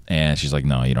 And she's like,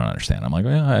 no, you don't understand. I'm like,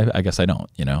 well, I guess I don't,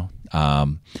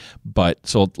 But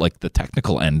so like the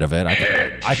technical end of it,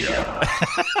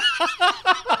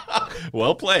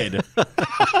 well played.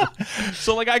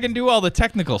 So like I can do all the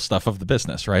technical stuff of the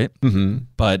business, right?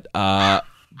 But I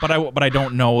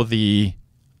don't know the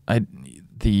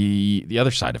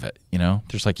other side of it.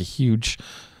 There's like a huge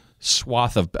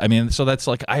swath of, so that's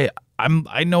like I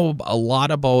know a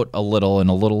lot about a little and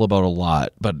a little about a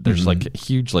lot, but there's like a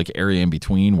huge like area in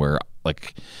between where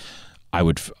like I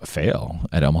would fail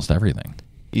at almost everything.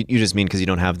 You just mean because you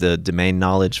don't have the domain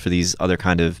knowledge for these other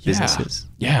kind of businesses?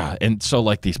 Yeah. And so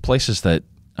like these places that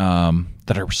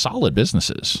are solid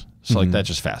businesses. So like that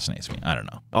just fascinates me. I don't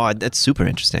know. Oh, that's super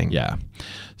interesting. Yeah.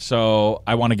 So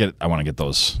I want to get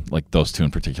those, like those two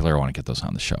in particular. I want to get those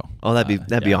on the show. Oh,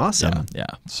 that'd be awesome. Yeah.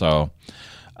 So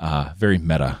very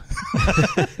meta.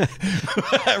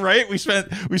 Right? We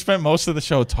spent most of the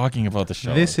show talking about the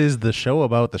show. This is the show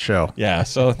about the show. Yeah.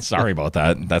 So sorry about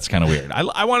that. That's kind of weird.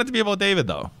 I want it to be about David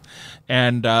though.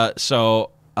 And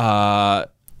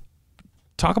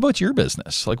talk about your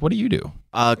business. Like, what do you do?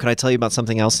 Could I tell you about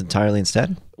something else entirely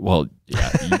instead? Well,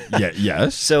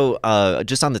 yes. So,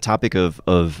 just on the topic of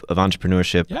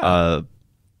entrepreneurship,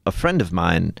 a friend of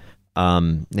mine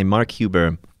named Mark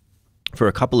Huber, for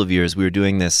a couple of years, we were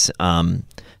doing this an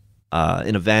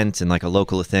event and like a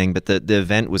local thing, but the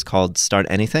event was called Start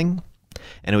Anything,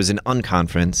 and it was an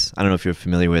unconference. I don't know if you're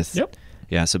familiar with. Yep.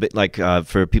 Yeah. So,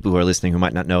 for people who are listening who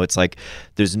might not know, it's like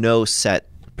there's no set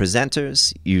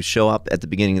presenters. You show up at the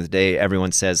beginning of the day,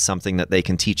 everyone says something that they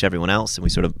can teach everyone else, and we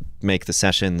sort of make the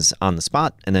sessions on the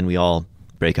spot, and then we all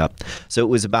break up. So it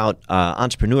was about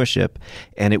entrepreneurship,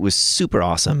 and it was super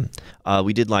awesome.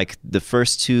 We did like the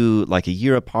first two like a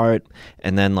year apart,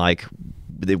 and then like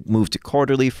they moved to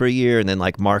quarterly for a year, and then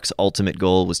like Mark's ultimate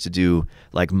goal was to do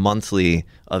like monthly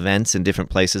events in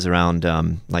different places around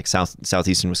like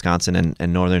southeastern Wisconsin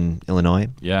and northern Illinois.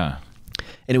 Yeah.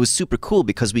 And it was super cool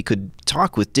because we could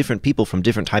talk with different people from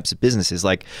different types of businesses.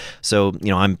 Like, so,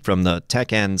 I'm from the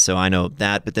tech end, so I know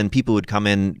that. But then people would come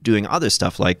in doing other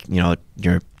stuff like,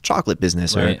 your chocolate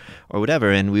business or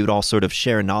whatever. And we would all sort of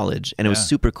share knowledge. And it was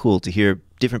super cool to hear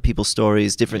different people's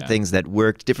stories, different things that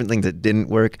worked, different things that didn't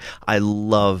work. I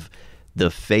love the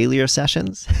failure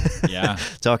sessions. Yeah.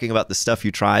 Talking about the stuff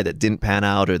you tried that didn't pan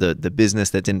out, or the business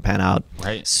that didn't pan out.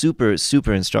 Right. Super,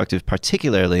 super instructive,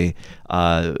 particularly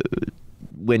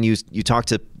when you talk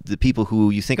to the people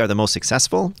who you think are the most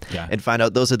successful and find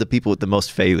out those are the people with the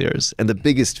most failures and the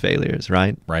biggest failures,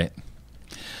 right? Right.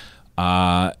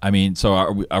 So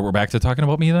are we back to talking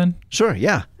about me then? Sure,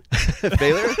 yeah.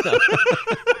 Failure?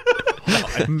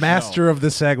 Master of the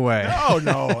segue.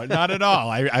 No, not at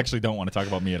all. I actually don't want to talk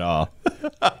about me at all.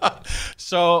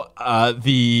 So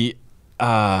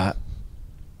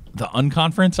the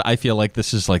unconference, I feel like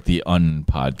this is like the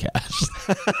unpodcast.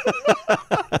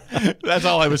 That's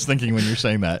all I was thinking when you're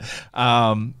saying that.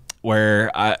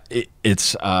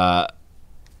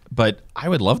 But I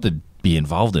would love to be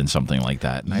involved in something like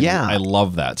that. And I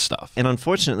love that stuff. And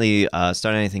unfortunately,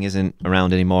 Start Anything isn't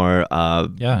around anymore.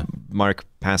 Mark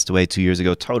passed away 2 years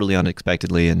ago, totally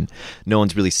unexpectedly, and no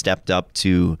one's really stepped up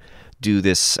to do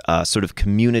this sort of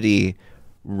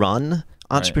community-run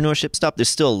entrepreneurship stuff. There's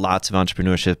still lots of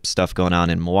entrepreneurship stuff going on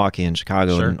in Milwaukee and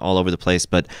Chicago and all over the place,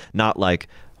 but not like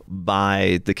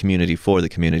by the community for the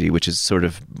community, which is sort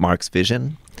of Mark's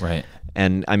vision. Right.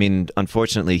 And I mean,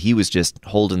 unfortunately, he was just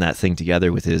holding that thing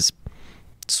together with his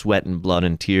sweat and blood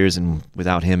and tears, and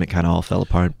without him, it kind of all fell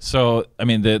apart. So, I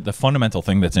mean, the fundamental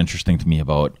thing that's interesting to me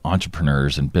about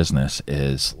entrepreneurs and business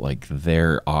is like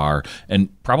there are, and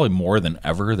probably more than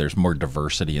ever, there's more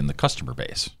diversity in the customer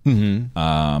base.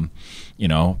 Mm-hmm. You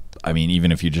know, I mean,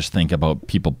 even if you just think about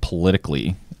people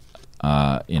politically,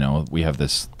 you know, we have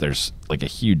there's like a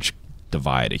huge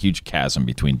divide, a huge chasm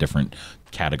between different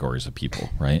categories of people,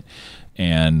 right?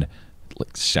 And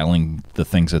like selling the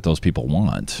things that those people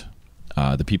want.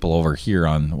 The people over here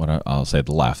on what I'll say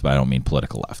the left, but I don't mean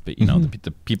political left, but you know, the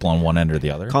people on one end or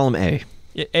the other. Column A.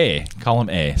 Column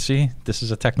A. See, this is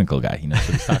a technical guy. He knows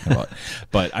what he's talking about.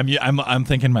 But I'm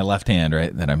thinking my left hand,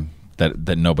 right?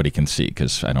 That nobody can see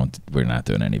because we're not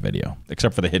doing any video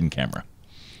except for the hidden camera.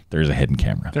 There's a hidden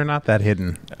camera. They're not that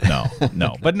hidden.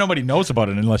 No. But nobody knows about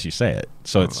it unless you say it.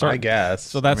 So it's I guess.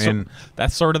 So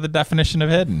that's sort of the definition of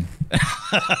hidden.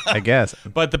 I guess.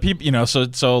 But the people, you know,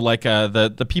 so like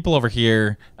the people over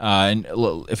here, and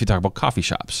if you talk about coffee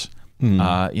shops,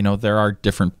 you know, there are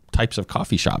different types of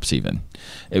coffee shops. Even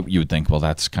you would think, well,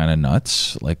 that's kind of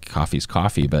nuts. Like coffee's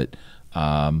coffee, but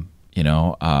you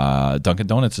know, Dunkin'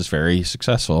 Donuts is very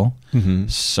successful. Mm-hmm.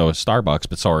 So is Starbucks,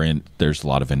 but there's a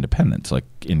lot of independents. Like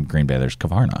in Green Bay, there's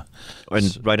Kavarna.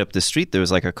 And right up the street, there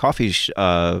was like a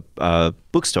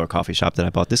bookstore coffee shop that I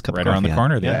bought this cup of coffee around the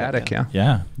corner. The attic,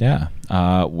 yeah.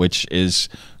 Which is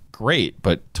great,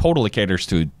 but totally caters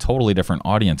to totally different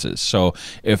audiences. So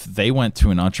if they went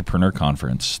to an entrepreneur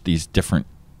conference, these different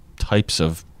types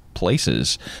of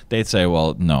places, they'd say,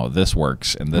 well, no, this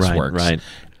works and this works. Right.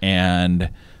 And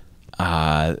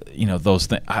you know, those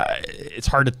things, it's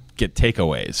hard to get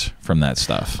takeaways from that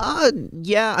stuff.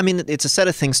 Yeah, I mean, it's a set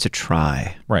of things to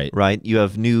try. Right. You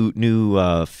have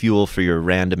new fuel for your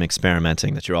random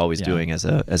experimenting that you're always doing as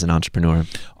an entrepreneur.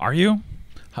 Are you?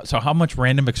 So how much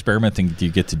random experimenting do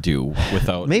you get to do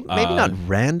without maybe not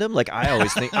random? Like I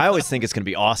always think it's going to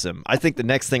be awesome. I think the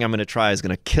next thing I'm going to try is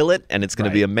going to kill it and it's going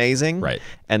to be amazing. Right.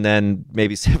 And then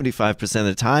maybe 75% of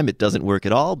the time it doesn't work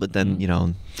at all, but then, you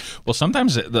know. Well,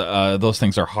 sometimes those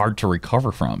things are hard to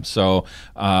recover from. So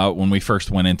when we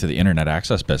first went into the internet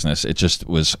access business, it just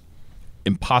was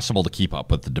impossible to keep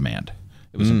up with the demand.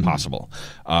 It was impossible.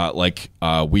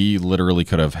 We literally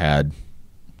could have had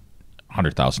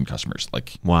 100,000 customers,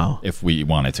 like, wow, if we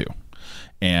wanted to,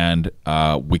 and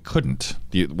we couldn't.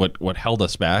 What held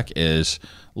us back is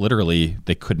literally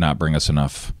they could not bring us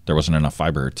enough. There wasn't enough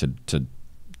fiber to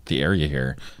the area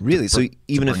here. Really? So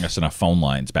even to bring us enough phone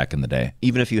lines back in the day,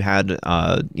 even if you had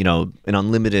you know, an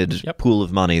unlimited pool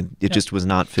of money, it just was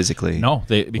not physically. No,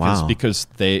 because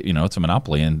they, you know, it's a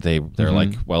monopoly, and they're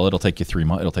like, well, it'll take you 3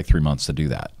 months. It'll take 3 months to do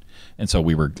that, and so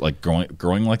we were like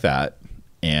growing like that,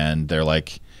 and they're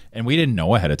like. And we didn't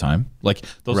know ahead of time. Like,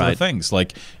 those are the things.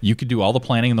 Like, you could do all the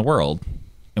planning in the world,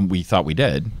 and we thought we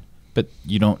did, but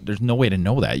there's no way to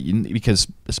know that. Because,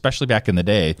 especially back in the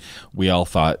day, we all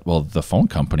thought, well, the phone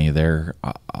company, they're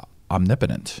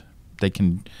omnipotent. They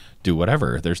can do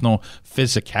whatever. There's no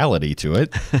physicality to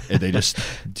it. They just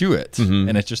do it,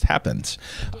 and it just happens.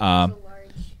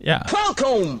 Yeah.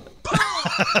 Welcome.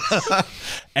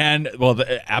 And well,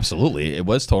 absolutely, it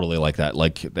was totally like that.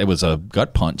 Like, it was a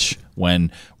gut punch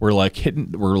when we're like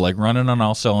running on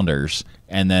all cylinders,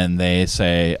 and then they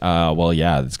say, well,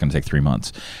 yeah, it's going to take 3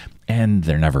 months, and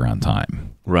they're never on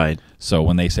time. Right. So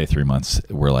when they say 3 months,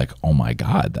 we're like, oh my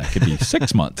God, that could be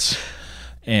 6 months.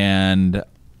 And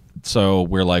so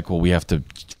we're like, well, we have to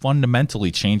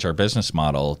fundamentally change our business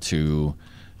model to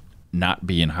not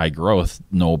be in high growth,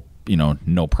 no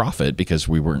profit, because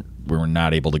we were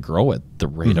not able to grow at the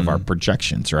rate of our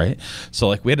projections, right? So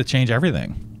like we had to change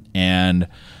everything, and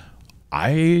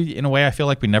in a way, I feel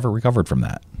like we never recovered from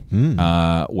that.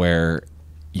 Where,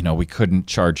 you know, we couldn't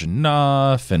charge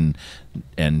enough, and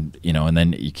you know, and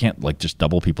then you can't like just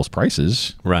double people's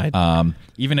prices, right?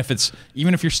 Even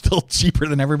if you're still cheaper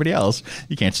than everybody else,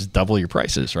 you can't just double your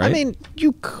prices, right? I mean,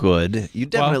 you could. You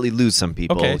definitely lose some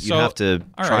people. Okay, you have to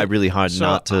try really hard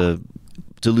not to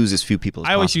to lose as few people as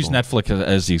I always possible. use Netflix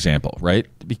as the example, right?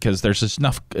 Because there's as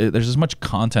much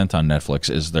content on Netflix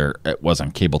as it was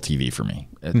on cable TV for me.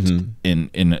 It's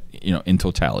in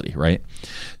totality, right?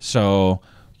 So,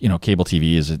 cable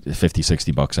TV is $50,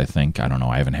 $60, I think. I don't know.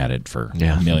 I haven't had it for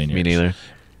a million years. Me neither.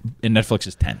 And Netflix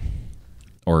is 10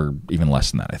 or even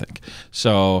less than that, I think.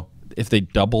 So if they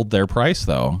doubled their price,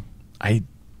 though, I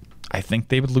think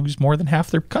they would lose more than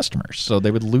half their customers. So they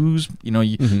would lose,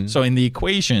 so in the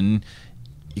equation,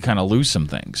 you kind of lose some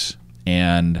things.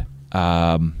 And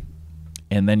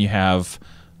then you have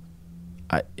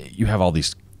all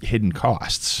these hidden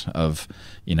costs of,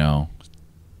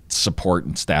 support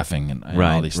and staffing and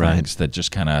all these things that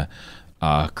just kind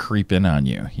of creep in on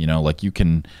you. Like you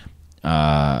can,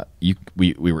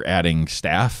 we were adding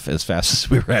staff as fast as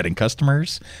we were adding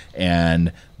customers,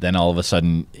 and then all of a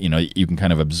sudden, you can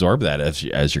kind of absorb that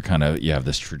as you're kind of, you have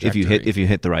this trajectory. If you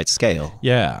hit the right scale.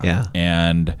 Yeah.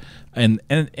 And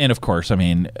of course, I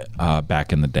mean,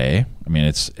 back in the day, I mean,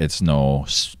 it's no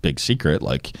big secret.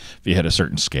 Like if you hit a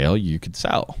certain scale, you could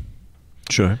sell.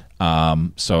 Sure.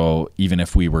 So even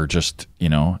if we were just,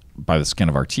 by the skin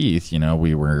of our teeth,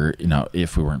 we were,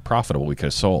 if we weren't profitable, we could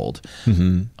have sold.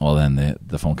 Well, then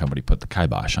the phone company put the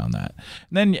kibosh on that.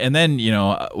 And then,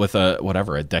 with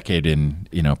a decade in,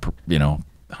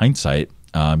 hindsight,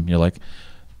 you're like,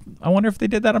 I wonder if they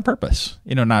did that on purpose,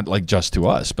 not like just to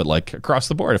us, but like across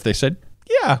the board. If they said,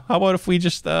 yeah, how about if we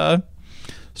just,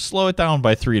 slow it down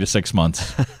by 3 to 6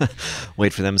 months.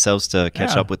 Wait for themselves to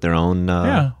catch up with their own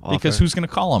offer. Because who's going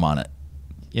to call them on it?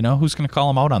 Who's going to call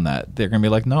them out on that? They're going to be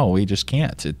like, no, we just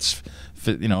can't. It's,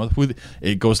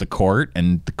 it goes to court,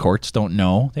 and the courts don't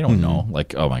know. They don't know.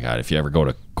 Like, oh my God, if you ever go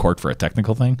to court for a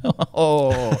technical thing,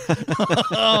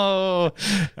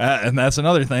 and that's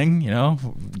another thing,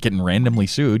 getting randomly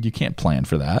sued. You can't plan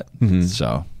for that.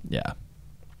 So, yeah.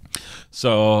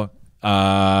 So,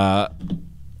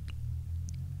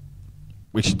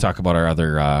 we should talk about our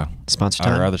other sponsor.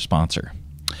 Our other sponsor.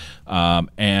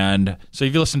 And so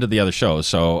if you listen to the other shows,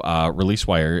 so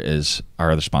ReleaseWire is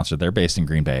our other sponsor. They're based in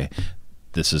Green Bay.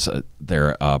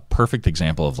 They're a perfect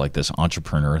example of like this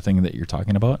entrepreneur thing that you're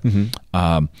talking about.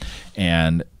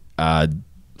 And I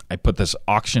put this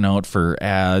auction out for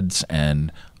ads,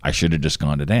 and I should have just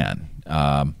gone to Dan.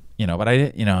 But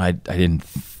I didn't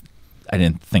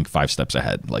think 5 steps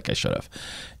ahead like I should have.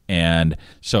 And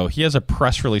so he has a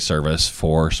press release service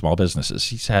for small businesses.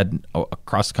 He's had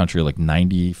across the country like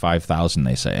 95,000,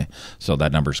 they say. So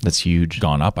that's huge.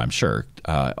 Gone up, I'm sure,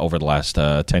 over the last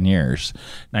 10 years.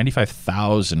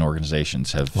 95,000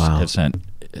 organizations have sent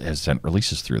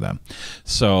releases through them.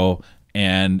 So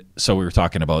we were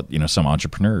talking about some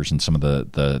entrepreneurs, and some of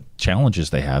the challenges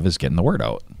they have is getting the word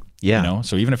out. Yeah.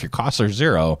 So even if your costs are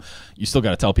zero, you still got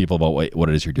to tell people about what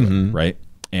it is you're doing, right?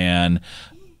 And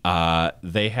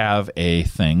they have a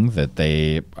thing that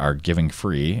they are giving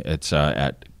free. It's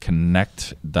at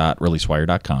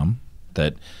connect.releasewire.com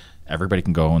that everybody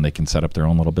can go and they can set up their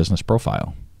own little business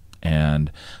profile.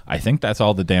 And I think that's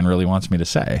all that Dan really wants me to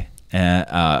say.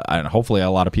 And hopefully a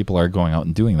lot of people are going out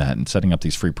and doing that and setting up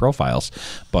these free profiles.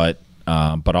 But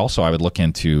also I would look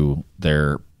into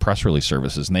their press release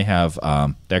services. And they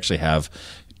actually have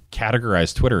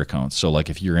categorized Twitter accounts. So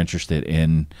like if you're interested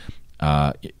in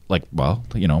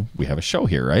we have a show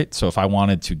here, right? So if I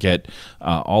wanted to get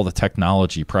all the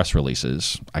technology press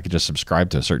releases, I could just subscribe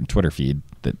to a certain Twitter feed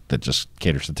that just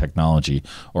caters to technology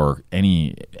or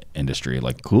any industry.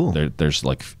 Like, cool. There's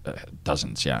like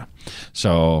dozens, yeah.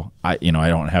 So I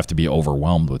don't have to be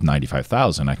overwhelmed with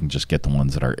 95,000. I can just get the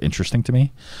ones that are interesting to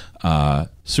me.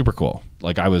 Super cool.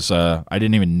 Like I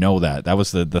didn't even know that. That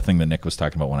was the thing that Nick was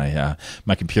talking about when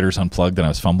my computer's unplugged and I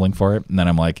was fumbling for it. And then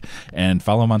I'm like, and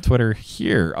follow them on Twitter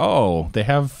here. Oh, they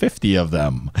have 50 of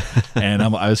them. And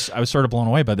I was sort of blown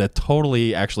away, but that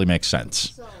totally actually makes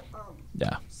sense. So,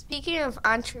 yeah. Speaking of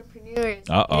entrepreneurs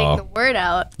getting the word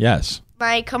out. Yes.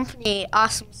 My company,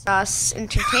 Awesome Sauce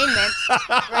Entertainment,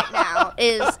 right now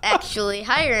is actually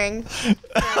hiring for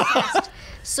a cast.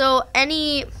 So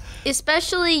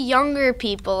especially younger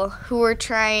people who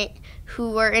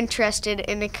are interested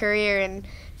in a career in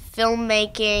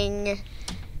filmmaking,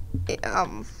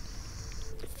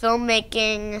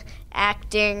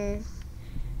 acting,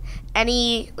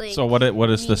 any like. So what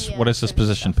is this? What does this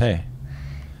position pay?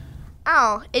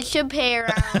 Oh, it should pay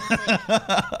around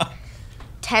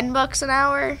 $10 an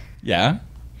hour. Yeah.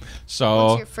 So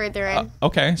once you're further in.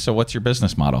 Okay. So what's your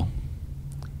business model?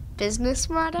 Business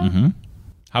model? Mm-hmm.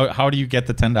 How do you get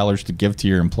the $10 to give to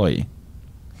your employee?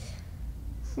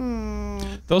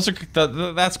 Those are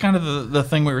that's kind of the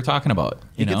thing we were talking about.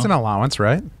 He gets an allowance,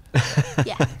 right?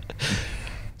 Yeah.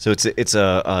 So it's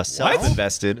a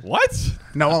self-invested. What?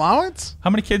 No allowance? How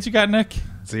many kids you got, Nick?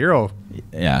 0.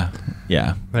 Yeah.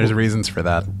 There's reasons for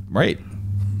that. Right.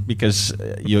 Because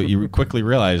you quickly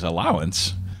realize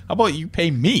allowance. How about you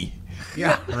pay me?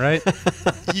 Yeah, right.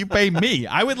 You pay me.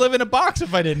 I would live in a box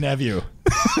if I didn't have you.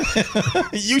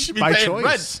 You should be By paying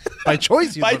choice. rent. By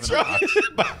choice, you By live in a box.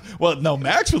 choice. Well, no,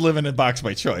 Max would live in a box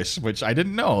by choice, which I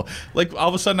didn't know. Like, all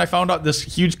of a sudden, I found out this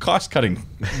huge cost-cutting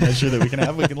measure that we can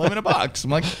have. We can live in a box.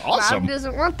 I'm like, awesome. Mom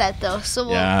doesn't want that though, so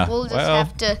Yeah, we'll just well.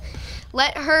 have to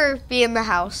let her be in the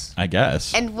house, I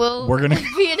guess. and We're gonna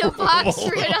be in a box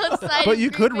right outside. But of you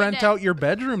could Green Bay rent Net. out your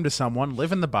bedroom to someone,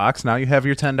 live in the box. Now you have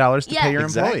your $10 to Yeah. pay your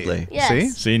Exactly. employee. Yes. See?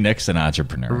 See, Nick's an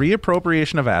entrepreneur.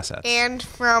 Reappropriation of assets. and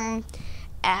from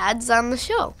ads on the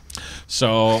show.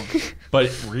 So,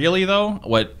 but really though,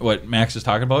 what Max is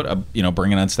talking about,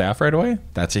 bringing on staff right away,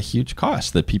 that's a huge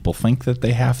cost that people think that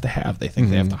they have to have. They think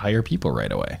they have to hire people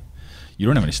right away. You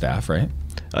don't have any staff, right?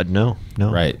 No.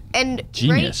 Right. And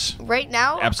Genius. right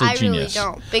now, Absolute I genius.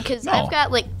 really don't, because No. I've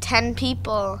got like 10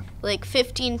 people, like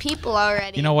 15 people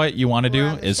already. You know what you want to We're do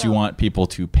on the is show. you want people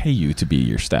to pay you to be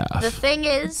your staff. The thing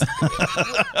is,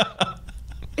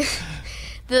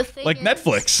 Like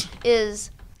Netflix. is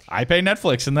I pay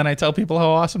Netflix, and then I tell people how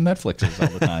awesome Netflix is all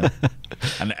the time.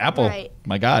 And Apple, Right.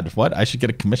 my God, what? I should get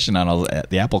a commission on all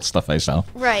the Apple stuff I sell.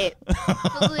 right.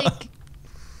 But like,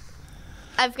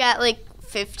 I've got like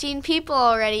 15 people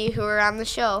already who are on the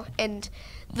show, and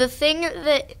the thing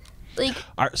that like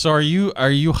So are you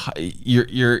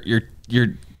you're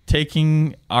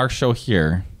taking our show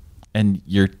here, and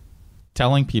you're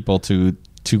telling people to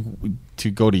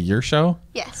go to your show,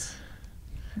 yes,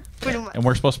 pretty much. and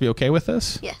we're supposed to be okay with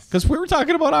this? Yes. Because we were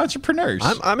talking about entrepreneurs.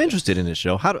 I'm interested in this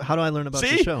show. How do I learn about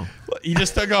See, the show? you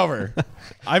just took over.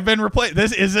 I've been replaced.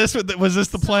 Was this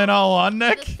the plan all along, The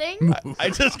Nick? thing, I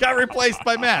just got replaced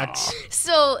by Max.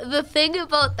 so the thing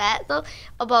about that though,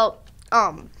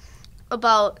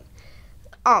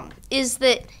 is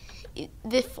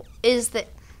that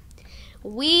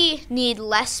we need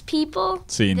less people.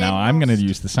 See, than now I'm going to most-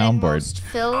 use the than soundboard. most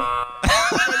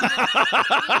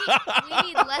we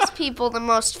need less people than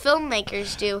most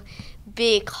filmmakers do,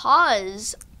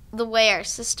 because the way our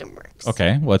system works.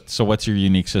 Okay, what's your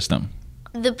unique system?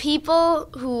 The people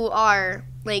who are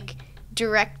like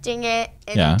directing it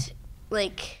and Yeah.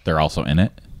 like They're also in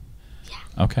it?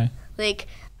 Yeah. Okay. like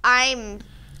I'm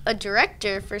a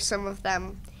director for some of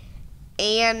them,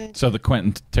 and So the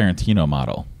Quentin Tarantino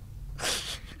model.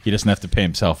 He doesn't have to pay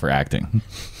himself for acting.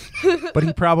 But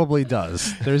he probably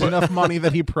does. There's enough money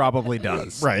that he probably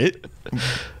does. Right.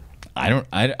 I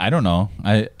don't know.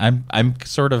 I'm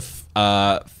sort of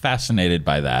fascinated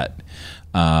by that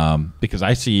because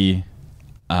I see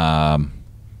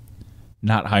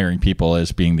not hiring people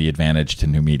as being the advantage to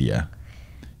new media.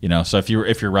 You know, so if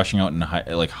you're rushing out and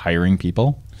hiring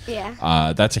people,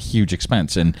 yeah. that's a huge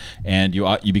expense, and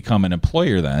you become an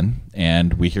employer then,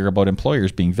 and we hear about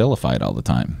employers being vilified all the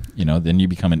time. You know, then you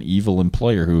become an evil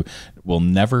employer who will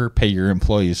never pay your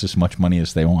employees as much money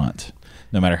as they want,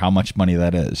 no matter how much money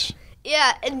that is.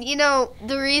 Yeah, and you know,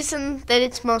 the reason that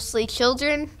it's mostly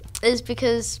children is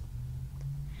because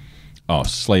Oh,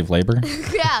 slave labor.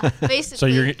 yeah, basically. So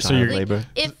you're Child like, labor.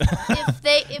 if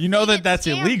they if You know they that get that's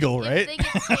scammed- illegal, right? If they get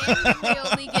scammed and they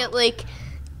only get like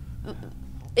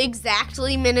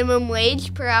exactly minimum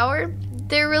wage per hour,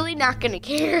 they're really not going to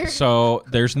care. so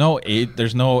there's no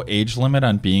age limit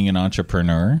on being an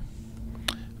entrepreneur.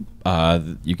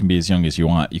 You can be as young as you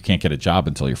want. You can't get a job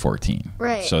until you're 14.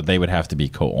 Right. So they would have to be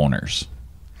co-owners.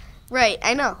 Right,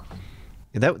 I know.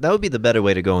 That would be the better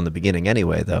way to go in the beginning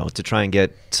anyway, though, to try and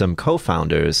get some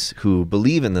co-founders who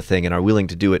believe in the thing and are willing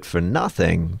to do it for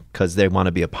nothing because they want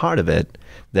to be a part of it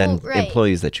than Well, right.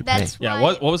 employees that you That's pay. Yeah,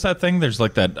 why- what was that thing? There's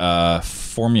like that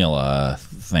formula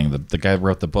thing. The guy who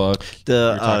wrote the book. We were talking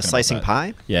The about slicing that.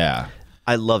 pie? Yeah.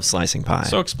 I love slicing pie.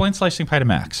 So explain slicing pie to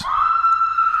Max.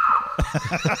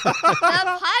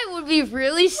 That pie would be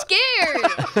really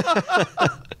scared.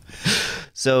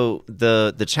 So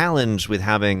the challenge with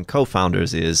having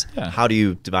co-founders is how do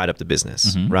you divide up the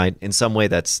business, right? In some way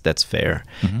that's fair.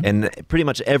 And pretty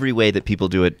much every way that people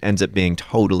do it ends up being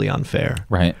totally unfair.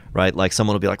 Right. Right? Like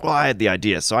someone will be like, well, I had the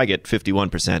idea, so I get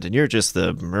 51%, and you're just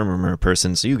the murmur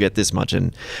person, so you get this much.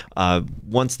 And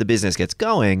once the business gets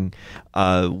going,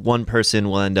 one person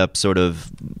will end up sort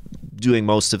of doing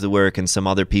most of the work, and some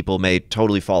other people may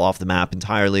totally fall off the map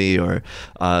entirely, or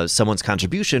someone's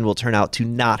contribution will turn out to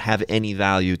not have any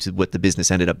value to what the business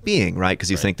ended up being, right?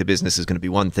 Because you think the business is going to be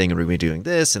one thing and we're going to be doing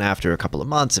this, and after a couple of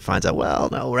months it finds out, well,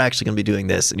 no, we're actually going to be doing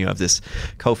this, and you have this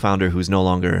co-founder who's no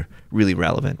longer really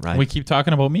relevant, right? We keep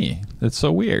talking about me. It's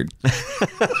so weird.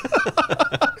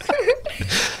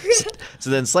 So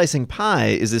then slicing pie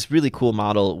is this really cool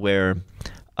model where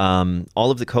all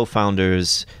of the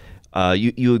co-founders,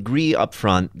 you agree up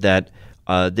front that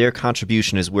their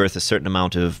contribution is worth a certain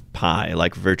amount of pie,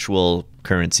 like virtual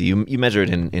currency. You measure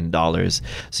it in dollars.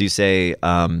 So you say,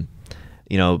 I'm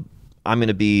going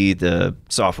to be the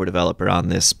software developer on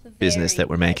this business that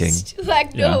we're making.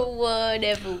 Like no one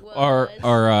ever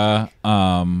was.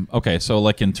 Okay, so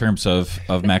like in terms of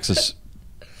Max's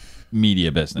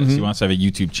media business, he wants to have a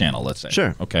YouTube channel, let's say.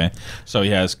 Sure. Okay. So he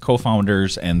has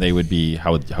co-founders, and they would be,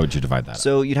 how would you divide that up?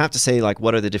 So you'd have to say, like,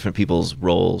 what are the different people's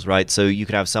roles, right? So you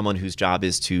could have someone whose job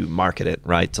is to market it,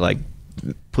 right? To like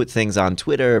put things on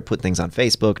Twitter, put things on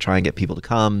Facebook, try and get people to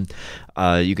come.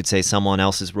 You could say someone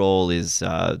else's role is,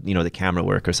 the camera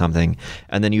work or something.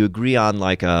 And then you agree on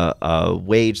like a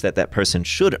wage that person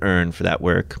should earn for that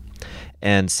work,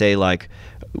 and say like,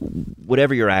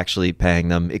 whatever you're actually paying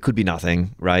them, it could be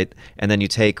nothing, right? And then you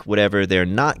take whatever they're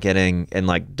not getting and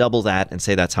like double that and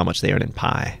say that's how much they earn in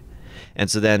pie.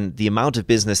 And so then the amount of the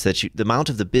business that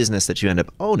you end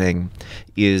up owning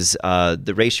is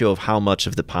the ratio of how much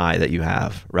of the pie that you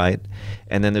have, right?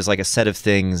 And then there's like a set of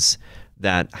things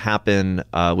that happen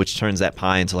which turns that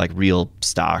pie into like real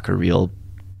stock or real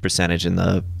percentage in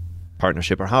the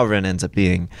partnership, or however it ends up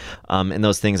being. And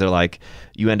those things are like,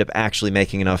 you end up actually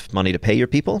making enough money to pay your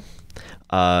people.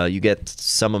 You get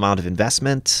some amount of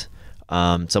investment.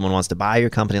 Someone wants to buy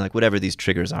your company, like whatever these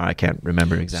triggers are. I can't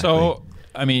remember exactly. So,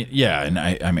 I mean, yeah, and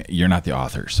I mean, you're not the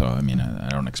author, so I mean, I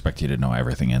don't expect you to know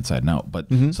everything inside and out. But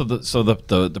so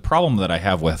the problem that I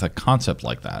have with a concept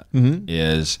like that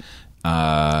is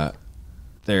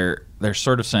they're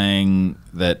sort of saying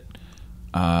that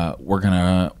we're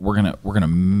gonna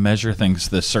measure things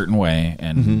this certain way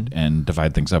and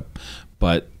divide things up,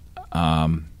 but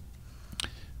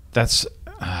that's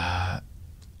I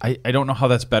don't know how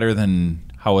that's better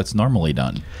than how it's normally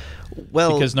done.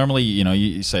 Well, because normally,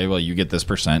 you say, well, you get this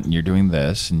percent and you're doing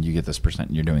this, and you get this percent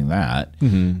and you're doing that,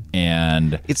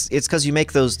 and it's because you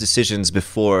make those decisions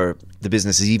before the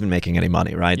business is even making any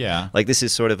money, right? Yeah. Like this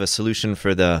is sort of a solution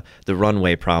for the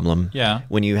runway problem. Yeah.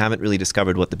 When you haven't really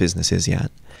discovered what the business is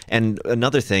yet. And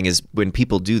another thing is, when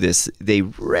people do this, they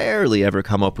rarely ever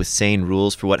come up with sane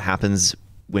rules for what happens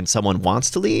when someone wants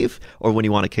to leave or when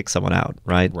you want to kick someone out,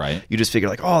 right? Right. You just figure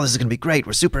like, oh, this is going to be great.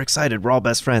 We're super excited. We're all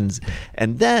best friends.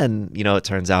 And then, it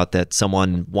turns out that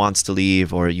someone wants to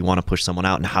leave, or you want to push someone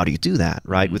out. And how do you do that,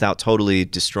 right? Without totally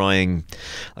destroying,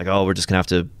 like, oh, we're just going to have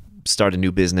to start a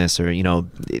new business, or,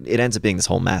 it ends up being this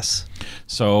whole mess.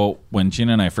 So when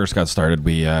Gina and I first got started,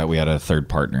 we had a third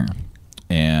partner,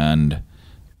 and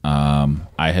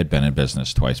I had been in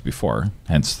business twice before,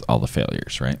 hence all the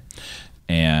failures, right?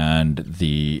 And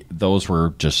those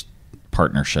were just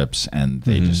partnerships, and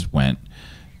they just went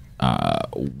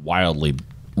wildly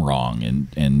wrong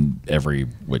in every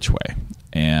which way.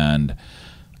 And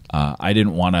I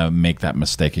didn't want to make that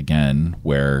mistake again,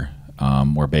 where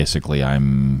basically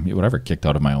I'm kicked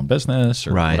out of my own business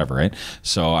or whatever, right?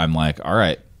 So I'm like, all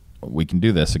right, we can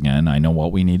do this again. I know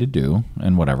what we need to do,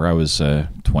 and whatever. I was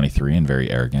 23 and very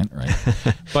arrogant, right?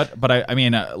 but I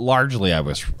mean, largely I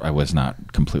was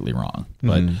not completely wrong.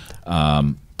 But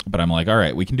but I'm like, all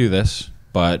right, we can do this,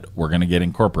 but we're going to get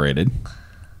incorporated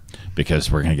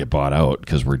because we're going to get bought out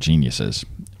because we're geniuses.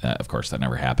 Of course, that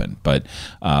never happened. But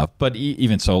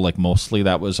even so, like mostly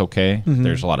that was okay.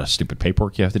 There's a lot of stupid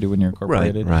paperwork you have to do when you're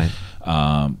incorporated, right?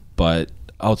 But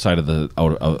outside of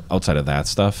that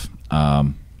stuff.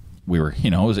 We were,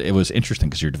 it was interesting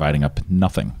because you're dividing up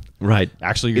nothing. Right.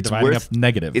 Actually, you're dividing up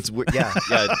negative. Yeah.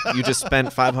 You just spent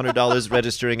 $500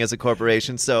 registering as a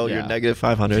corporation, so you're negative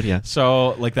 500. Yeah.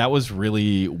 So like that was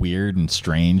really weird and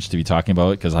strange to be talking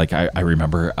about, because like I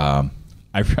remember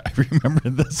I remember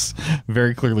this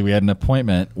very clearly. We had an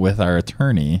appointment with our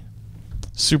attorney,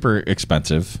 super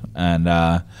expensive, and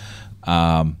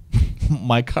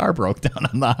my car broke down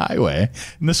on the highway,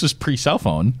 and this was pre-cell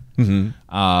phone.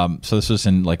 So this was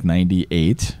in like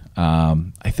 98.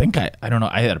 I think I don't know.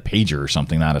 I had a pager or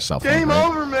something, not a cell phone. Game right?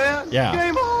 over, man. Yeah.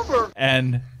 Game over.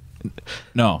 And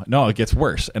no, it gets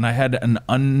worse. And I had an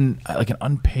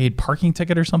unpaid parking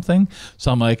ticket or something.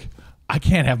 So I'm like, I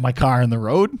can't have my car on the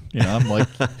road. I'm like,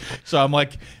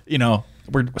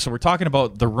 we're talking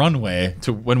about the runway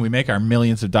to when we make our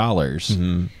millions of dollars.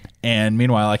 And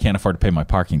meanwhile, I can't afford to pay my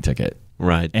parking ticket.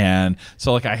 Right. And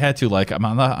so like I had to like I'm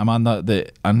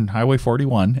on Highway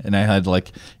 41, and I had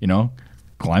like, you know,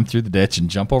 climb through the ditch and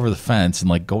jump over the fence and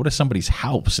like go to somebody's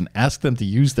house and ask them to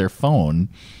use their phone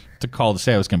to call to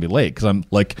say I was going to be late, because I'm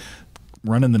like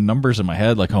running the numbers in my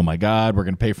head like, oh my God, we're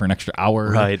going to pay for an extra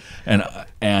hour. Right. And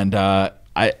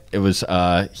it was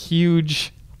a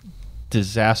huge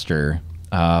disaster,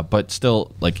 but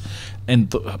still like,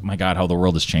 and my God, how the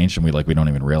world has changed, and we don't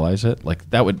even realize it. Like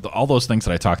all those things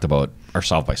that I talked about are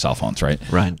solved by cell phones, right?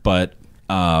 Right. But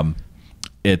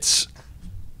it's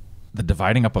the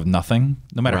dividing up of nothing,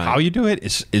 no matter how you do it,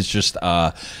 is just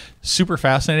super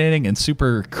fascinating and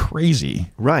super crazy.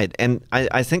 Right. And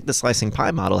I think the slicing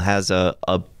pie model has a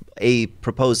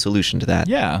proposed solution to that.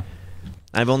 Yeah.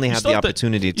 I've only had the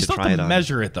opportunity to try it on.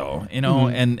 Measure it though, you know,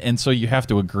 and so you have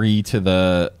to agree to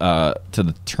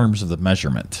the terms of the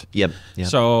measurement. Yep.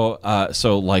 So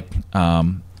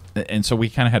and so we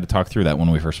kind of had to talk through that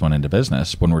when we first went into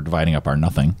business, when we're dividing up our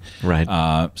nothing.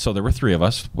 Right. So there were 3 of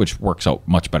us, which works out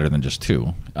much better than just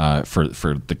 2 for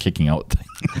the kicking out thing.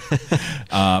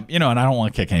 You know, and I don't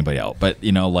want to kick anybody out, but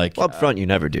you know, like up front, you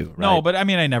never do. Right? No, but I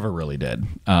mean, I never really did.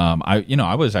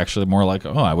 I was actually more like,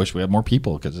 oh, I wish we had more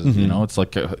people, because you know, it's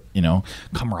like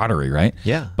camaraderie, right?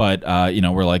 Yeah. But you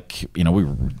know, we're like, you know, we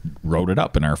wrote it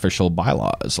up in our official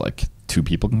bylaws, like 2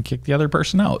 people can kick the other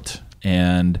person out,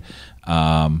 and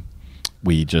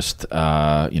we just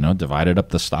divided up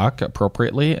the stock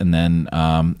appropriately, and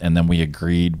then we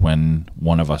agreed when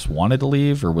one of us wanted to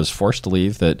leave or was forced to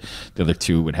leave that the other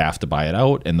 2 would have to buy it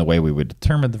out, and the way we would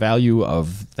determine the value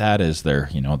of that is their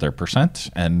percent,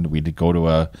 and we'd go to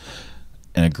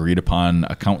an agreed upon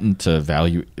accountant to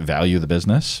value the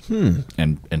business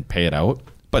and pay it out.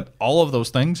 But all of those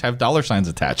things have dollar signs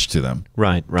attached to them.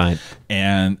 Right.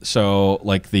 And so,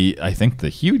 like, I think the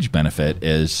huge benefit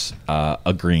is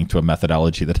agreeing to a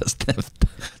methodology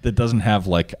that doesn't have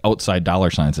like outside dollar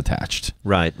signs attached.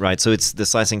 Right. So it's the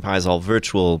slicing pie is all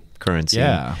virtual currency.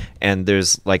 Yeah. And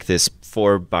there's like this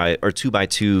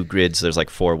 2x2 grids. There's like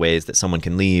 4 ways that someone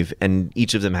can leave, and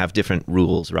each of them have different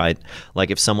rules, right?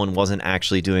 Like if someone wasn't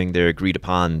actually doing their agreed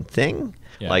upon thing,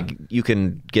 like you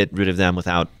can get rid of them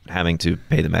without having to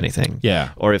pay them anything.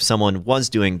 Yeah. Or if someone was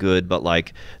doing good, but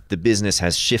like the business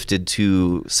has shifted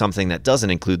to something that doesn't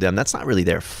include them, that's not really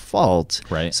their fault.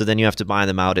 Right. So then you have to buy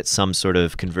them out at some sort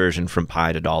of conversion from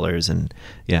pie to dollars. And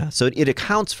so it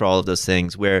accounts for all of those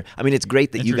things where, I mean, it's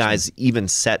great that you guys even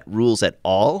set rules at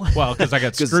all. Well, because I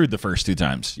got screwed the first 2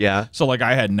 times. Yeah. So like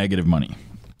I had negative money,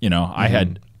 you know,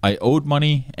 I owed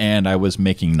money and I was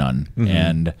making none,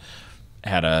 and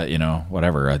had I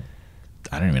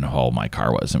don't even know how old my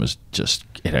car was.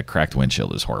 It had cracked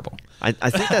windshield. It was horrible. I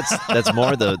think that's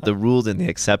more the rule than the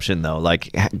exception, though.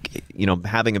 Like, you know,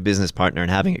 having a business partner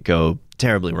and having it go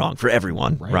terribly wrong for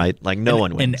everyone, right? Like no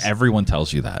one wins. And everyone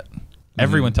tells you that.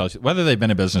 Everyone tells you, whether they've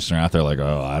been in business or not, they're like,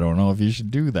 oh, I don't know if you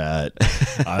should do that.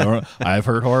 I've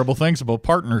heard horrible things about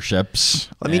partnerships.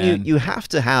 I mean, you have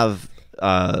to have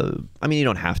you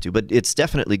don't have to, but it's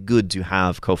definitely good to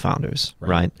have co-founders,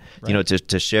 right? You know,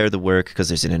 to share the work, because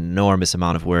there's an enormous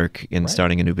amount of work in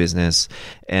starting a new business.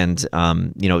 And,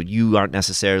 you know, you aren't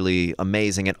necessarily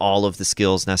amazing at all of the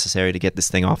skills necessary to get this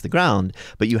thing off the ground,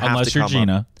 but you have unless to you're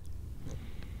Gina.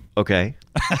 Okay.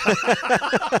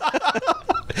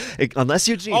 Unless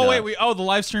you're Gina. Oh, wait. The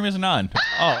live stream isn't on.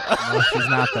 Oh. No, she's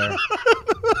not there.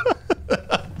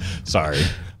 Sorry.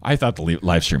 I thought the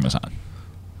live stream was on.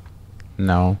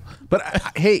 No. But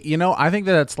hey, you know, I think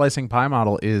that slicing pie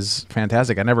model is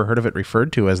fantastic. I never heard of it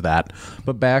referred to as that.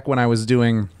 But back when I was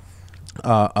doing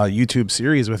a YouTube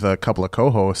series with a couple of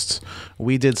co-hosts,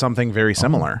 we did something very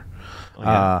similar.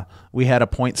 We had a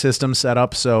point system set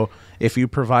up, so if you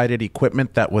provided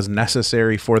equipment that was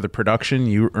necessary for the production,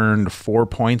 you earned 4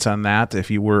 points on that. If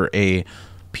you were a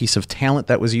piece of talent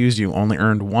that was used, you only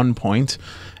earned 1 point.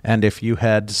 And if you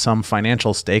had some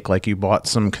financial stake, like you bought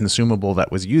some consumable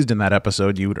that was used in that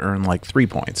episode, you would earn like 3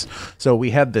 points. So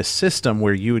we had this system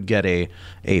where you would get a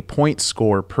point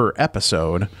score per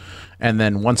episode, and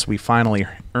then once we finally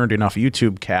earned enough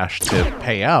YouTube cash to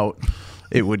pay out,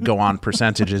 it would go on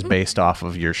percentages based off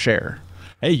of your share.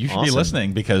 Hey, you should be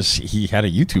listening, because he had a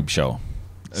YouTube show.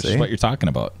 That's just what you're talking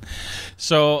about.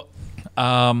 So,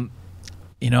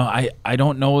 you know, I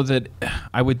don't know that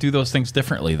I would do those things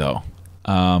differently, though,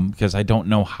 because I don't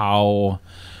know how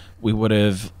we would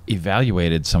have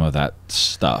evaluated some of that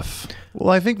stuff. Well,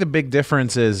 I think the big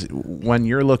difference is when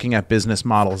you're looking at business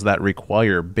models that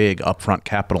require big upfront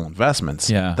capital investments,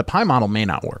 the pie model may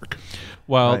not work.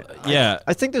 Well, Right. yeah.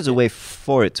 I think there's a way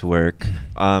for it to work,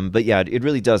 but yeah, it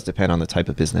really does depend on the type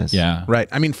of business. Yeah. Right.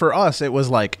 I mean, for us, it was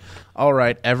like, all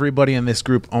right, everybody in this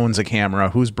group owns a camera.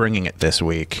 Who's bringing it this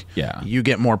week? Yeah. You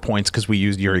get more points because we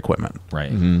used your equipment.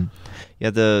 Right. Yeah,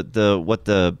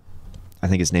 I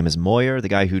think his name is Moyer, the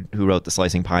guy who wrote the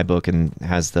Slicing Pie book and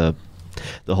has the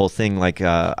whole thing. Like,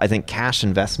 I think cash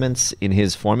investments in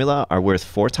his formula are worth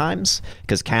 4 times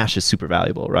because cash is super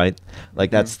valuable, right?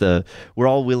 Like that's we're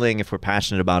all willing, if we're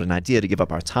passionate about an idea, to give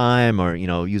up our time or,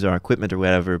 use our equipment or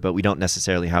whatever, but we don't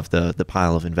necessarily have the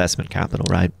pile of investment capital,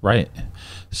 right? Right.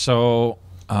 So,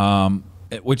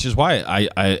 which is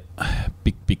why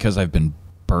because I've been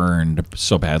burned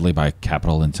so badly by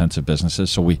capital intensive businesses.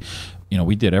 So we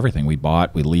did everything. We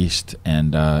bought, we leased,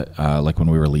 and like when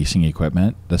we were leasing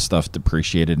equipment, the stuff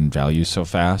depreciated in value so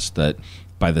fast that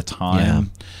by the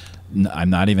time, I'm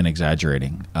not even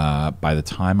exaggerating, by the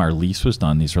time our lease was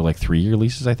done, these were like 3-year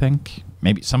leases, I think.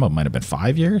 Maybe some of them might have been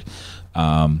 5 years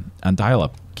on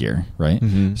dial-up gear, right?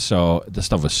 Mm-hmm. So the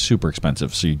stuff was super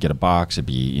expensive. So you'd get a box, it'd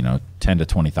be $10,000 to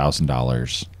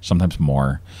 $20,000, sometimes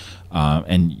more,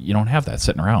 and you don't have that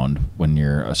sitting around when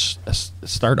you're a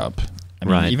startup. I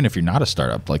mean, even if you're not a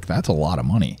startup, like that's a lot of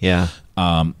money. Yeah.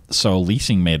 So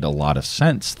leasing made a lot of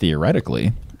sense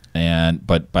theoretically,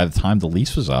 but by the time the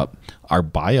lease was up, our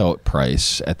buyout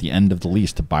price at the end of the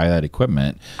lease to buy that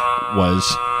equipment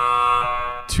was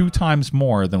 2 times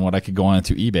more than what I could go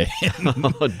onto eBay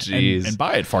and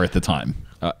buy it for at the time.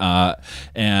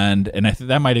 And I think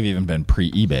that might have even been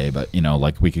pre-eBay, but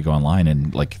like we could go online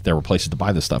and like there were places to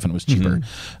buy this stuff and it was cheaper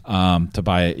to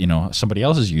buy somebody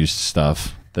else's used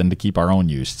stuff than to keep our own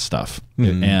used stuff.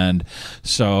 And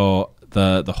so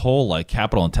the whole like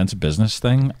capital intensive business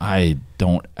thing, it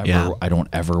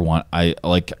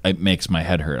makes my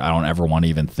head hurt. I don't ever want to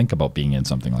even think about being in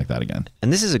something like that again.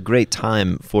 And this is a great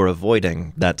time for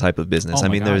avoiding that type of business.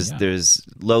 There's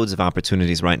loads of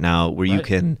opportunities right now where you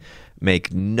can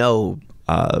make no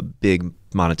big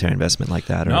monetary investment like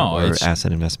that or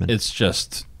asset investment. It's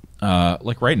just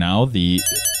like right now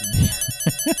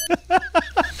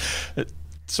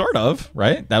sort of,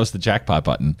 right? That was the jackpot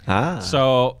button.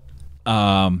 So,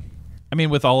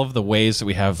 with all of the ways that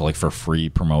we have like for free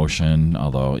promotion,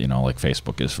 although, like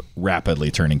Facebook is rapidly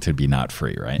turning to be not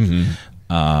free, right?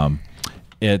 Mm-hmm.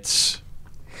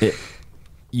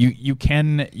 You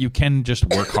can just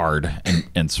work hard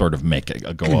and sort of make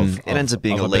a go of it ends up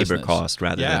being a labor business. cost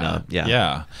rather than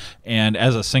yeah. And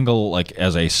as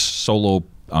a solo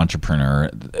entrepreneur,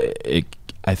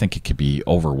 I think it could be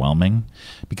overwhelming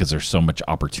because there's so much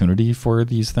opportunity for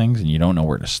these things and you don't know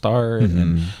where to start.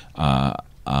 And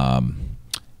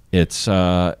it's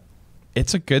a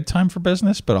good time for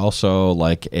business, but also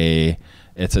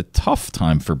it's a tough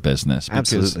time for business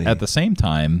because Absolutely. At the same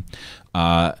time,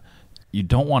 you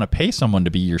don't want to pay someone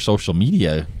to be your social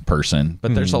media person,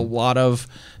 but there's a lot of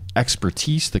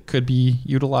expertise that could be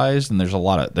utilized, and there's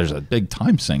a big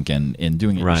time sink in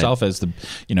doing it yourself as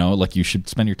like you should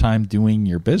spend your time doing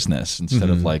your business instead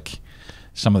of like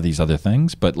some of these other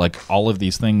things. But like all of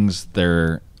these things,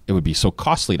 it would be so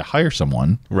costly to hire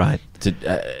someone, right?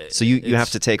 So you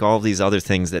have to take all of these other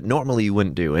things that normally you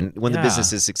wouldn't do, and when the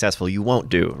business is successful, you won't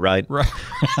do, right?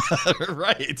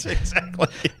 Right, exactly.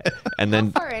 And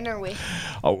then how far in are we?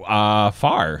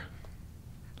 Far.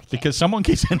 Because someone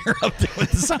keeps interrupting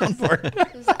with the soundboard.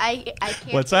 I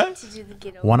can't. What's that? To do the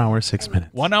get over. 1 hour 6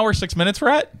 minutes. 1 hour 6 minutes for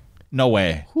it? No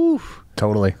way. Whew.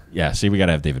 Totally. Yeah. See, we got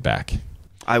to have David back.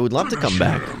 I would love to come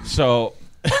back. So.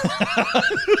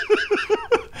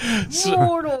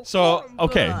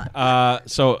 Okay.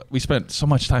 So we spent so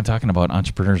much time talking about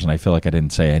entrepreneurs, and I feel like I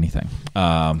didn't say anything.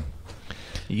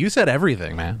 You said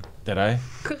everything, man. Did I?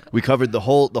 We covered the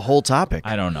whole topic.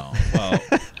 I don't know. Well.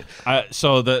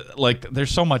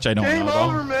 There's so much I don't know. Game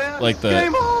over, man.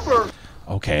 Game over.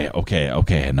 Okay,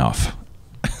 enough.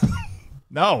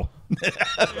 No. The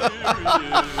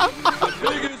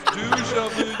biggest douche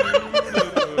of the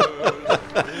universe.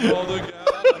 All the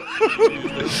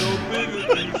galaxies, there's no bigger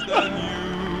douche than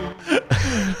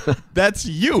you. That's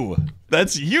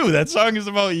you. That song is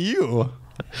about you.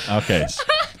 Okay.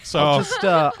 So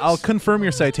I'll confirm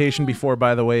your citation before,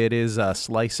 by the way. It is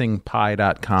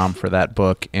slicingpie.com for that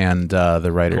book, and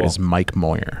the writer is Mike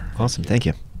Moyer. Awesome. Thank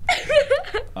you.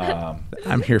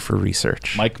 I'm here for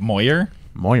research. Mike Moyer?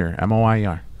 Moyer,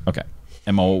 M-O-I-E-R. Okay.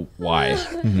 M-O-Y.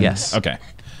 Yes. Okay.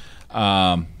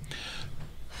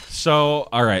 So,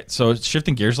 all right. So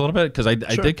shifting gears a little bit, because I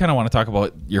did kind of want to talk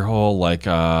about your whole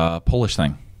Polish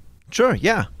thing. Sure,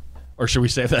 yeah. Or should we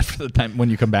save that for the time when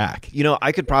you come back?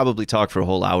 I could probably talk for a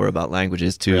whole hour about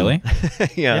languages too. Really?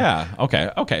 Yeah.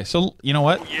 Yeah. Okay. So you know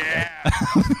what? Yeah.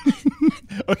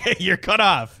 Okay, you're cut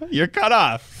off. You're cut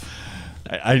off.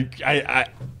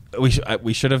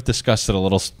 We should have discussed it a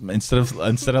little instead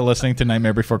of listening to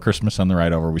Nightmare Before Christmas on the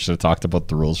ride over. We should have talked about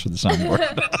the rules for the soundboard.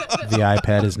 The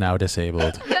iPad is now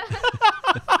disabled.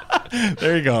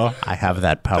 There you go. I have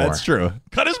that power. That's true.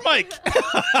 Cut his mic.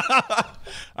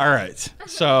 All right.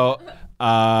 So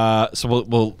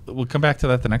we'll come back to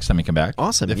that the next time you come back.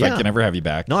 Awesome. If yeah. I can ever have you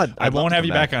back. No, I I'd love won't to have come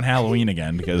you back on Halloween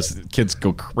again because kids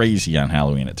go crazy on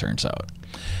Halloween. It turns out.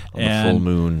 On the full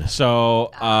moon.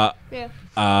 So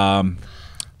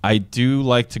I do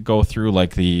like to go through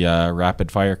like the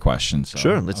rapid fire questions. So,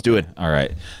 Sure, let's do it. All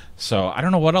right. So I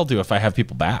don't know what I'll do if I have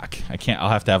people back. I can't. I'll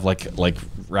have to have like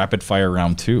rapid fire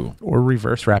round 2 Or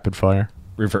reverse rapid fire.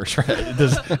 Reverse.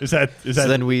 Is that? So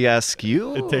then we ask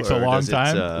you. It takes a or long does it,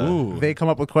 time. Ooh. They come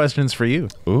up with questions for you.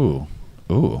 Ooh.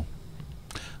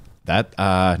 That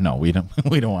no, we don't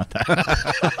want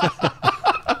that.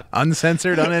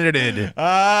 Uncensored, unedited.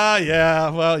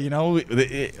 Yeah. Well,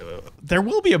 there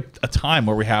will be a time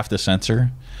where we have to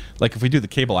censor, like if we do the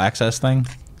cable access thing.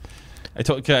 I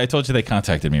told you they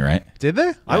contacted me, right? Did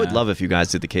they? I would love if you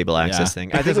guys did the cable access thing.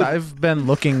 Because I've been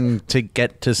looking to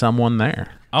get to someone there.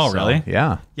 Oh, So, really?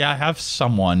 Yeah. Yeah, I have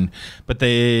someone, but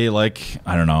they I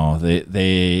don't know.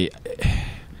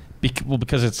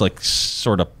 Because it's like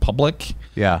sort of public.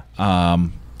 Yeah.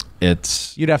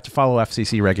 It's You'd have to follow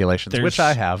FCC regulations, which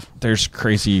I have. There's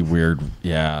crazy weird.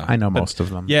 Yeah, I know most of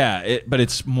them. Yeah, but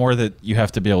it's more that you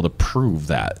have to be able to prove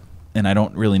that, and I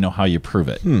don't really know how you prove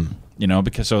it.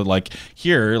 Because so like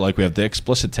here, like we have the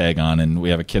explicit tag on, and we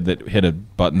have a kid that hit a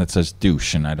button that says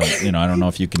douche, and I don't know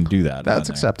if you can do that. That's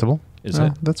acceptable. Is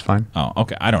it? That's fine. Oh,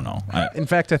 okay. I don't know. In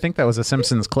fact, I think that was a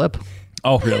Simpsons clip.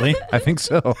 Oh, really? I think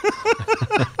so.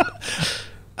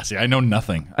 See, I know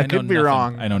nothing. I could be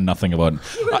wrong. I know nothing about.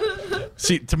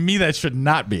 See, to me, that should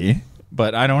not be.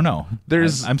 But I don't know.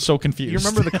 I'm so confused. You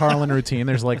remember the Carlin routine?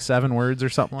 There's like 7 words or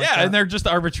something like that. Yeah, and they're just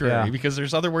arbitrary because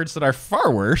there's other words that are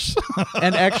far worse.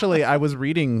 And actually, I was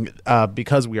reading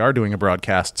because we are doing a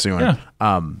broadcast soon.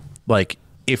 Like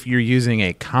if you're using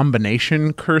a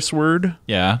combination curse word,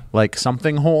 like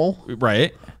something whole,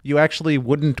 right? You actually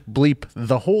wouldn't bleep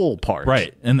the whole part,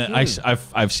 right? And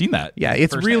I've seen that. Yeah,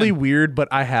 it's really weird, but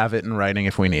I have it in writing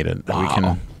if we need it.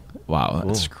 Wow,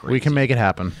 that's crazy. We can make it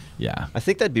happen. Yeah, I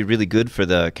think that'd be really good for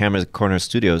the Camera Corner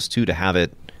Studios too, to have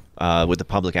it with the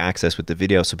public access with the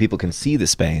video, so people can see the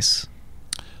space.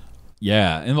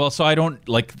 Yeah, and well, so I don't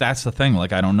like. That's the thing.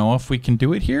 Like, I don't know if we can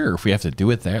do it here or if we have to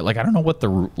do it there. Like, I don't know what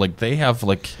they have.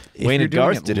 Like, Wayne and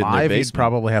Garth did it in their live, you'd basement.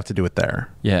 probably have to do it there.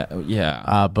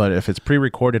 Yeah. But if it's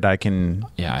pre-recorded, I can.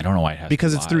 Yeah, I don't know why it has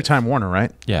because to be it's through live. Time Warner,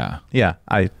 right? Yeah. Yeah,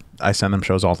 I send them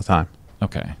shows all the time.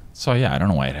 Okay. So yeah, I don't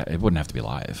know why it wouldn't have to be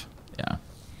live. Yeah.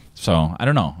 So I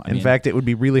don't know. In fact, it would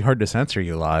be really hard to censor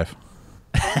you live.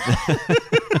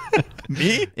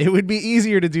 Me? It would be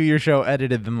easier to do your show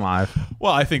edited than live.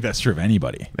 Well, I think that's true of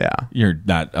anybody. Yeah. You're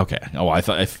not okay. Oh, I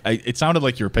thought it sounded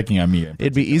like you were picking on me.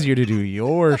 It'd be easier to do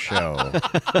your show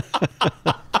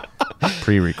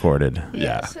pre-recorded.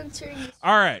 Yeah.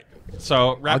 All right.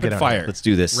 So rapid fire. Let's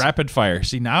do this. Rapid fire.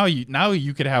 See, now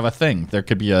you could have a thing. There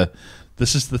could be a.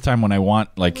 This is the time when I want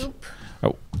like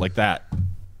that.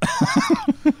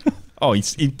 Oh, he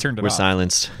turned it off. We're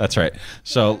silenced. That's right.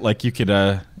 So like you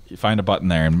could find a button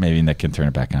there and maybe Nick can turn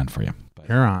it back on for you.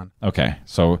 You're on. Okay.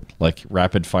 So like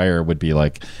rapid fire would be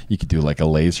like you could do like a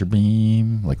laser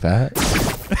beam like that.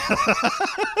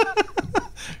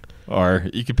 Or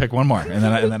you could pick one more and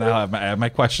then I have my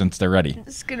questions. They're ready.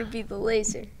 It's gonna be the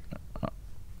laser.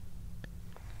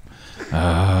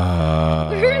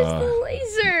 Where's the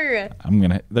laser?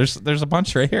 There's a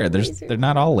bunch right here. They're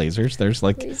not all lasers. There's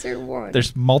like laser 1.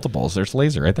 There's multiples. There's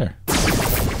laser right there.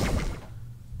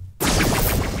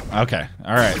 Okay.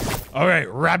 All right.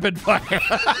 Rapid fire.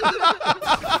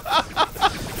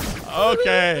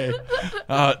 Okay.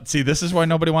 See, this is why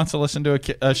nobody wants to listen to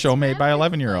a show made by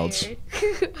 11-year-olds.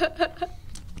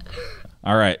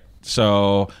 All right.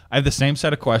 So I have the same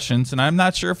set of questions, and I'm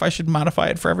not sure if I should modify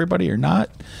it for everybody or not.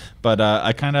 But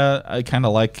I kind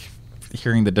of like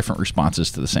hearing the different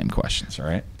responses to the same questions. All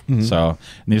right. Mm-hmm. So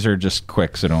and these are just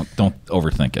quick, so don't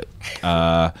overthink it.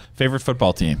 Favorite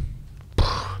football team.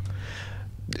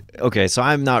 Okay, so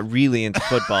I'm not really into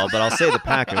football, but I'll say the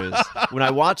Packers. When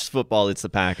I watch football, it's the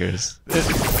Packers.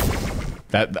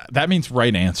 That means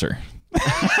right answer.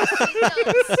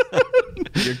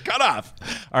 You're cut off.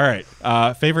 All right.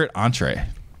 Favorite entree.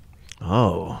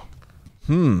 Oh.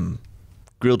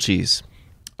 Grilled cheese.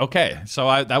 Okay,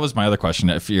 so that was my other question.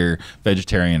 If you're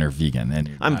vegetarian or vegan,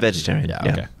 and I'm vegetarian. Yeah.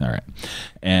 Okay. All right.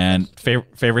 And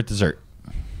favorite dessert.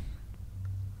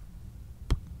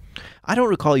 I don't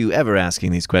recall you ever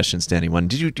asking these questions to anyone.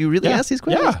 Do you really ask these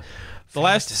questions? Yeah. The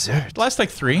last like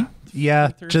 3. Yeah,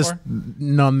 3 or just 4?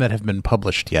 none that have been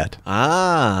published yet.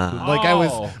 Ah.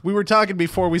 Like we were talking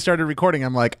before we started recording.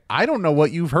 I'm like, I don't know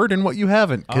what you've heard and what you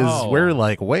haven't because we're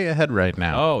like way ahead right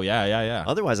now. Oh, yeah.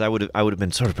 Otherwise, I would have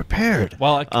been sort of prepared.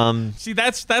 Well, see,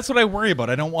 that's what I worry about.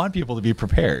 I don't want people to be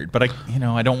prepared, but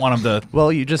I don't want them to.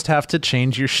 Well, you just have to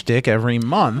change your shtick every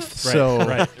month, so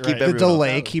the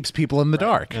delay keeps people in the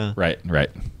dark. Yeah.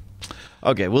 Right.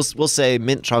 Okay, we'll say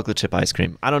mint chocolate chip ice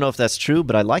cream. I don't know if that's true,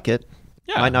 but I like it.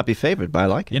 Yeah. Might not be favored, but I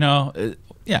like it.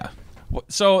 Yeah.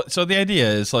 So the idea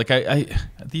is like I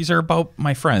these are about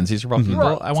my friends. These are about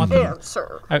people I want them.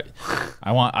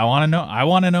 I want to know. I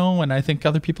want to know, and I think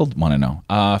other people want to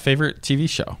know. Favorite TV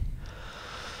show?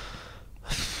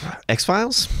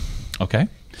 X-Files? Okay.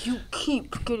 You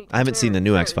keep getting. I haven't seen the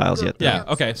new X-Files yet, though. Yeah.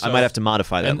 Okay. So, I might have to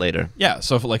modify that later. Yeah.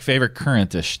 So for like favorite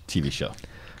current-ish TV show,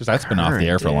 because that's been off the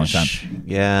air for a long time.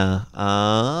 Yeah.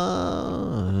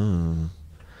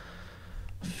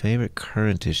 Favorite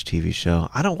current-ish TV show?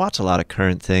 I don't watch a lot of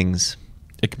current things.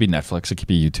 It could be Netflix. It could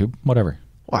be YouTube. Whatever.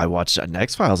 Well, I watch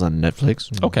X-Files on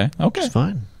Netflix. Okay. It's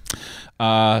fine.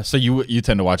 So you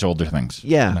tend to watch older things.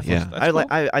 Yeah. That's cool.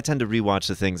 I tend to rewatch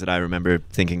the things that I remember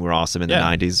thinking were awesome in the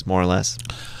 90s, more or less.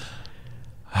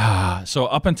 So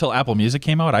up until Apple Music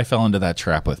came out, I fell into that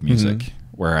trap with music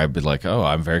where I'd be like, oh,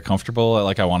 I'm very comfortable.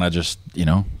 Like I want to just,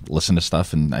 listen to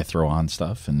stuff, and I throw on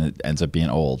stuff, and it ends up being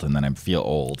old, and then I feel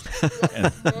old,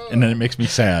 and then it makes me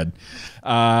sad.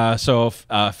 So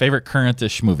favorite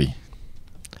current-ish movie?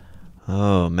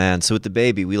 Oh, man. So with the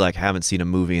baby, we haven't seen a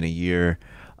movie in a year.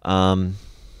 You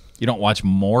don't watch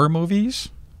more movies?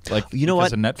 Like, you know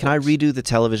what? Can I redo the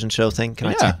television show thing?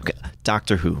 Okay.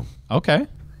 Doctor Who. Okay.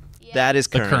 That is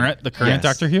current. The current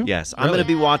Doctor Who? Yes. I'm going to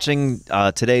be watching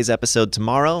today's episode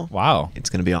tomorrow. Wow. It's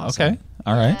going to be awesome. Okay.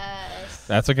 All right. Yes.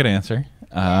 That's a good answer.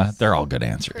 They're all good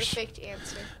answers. Perfect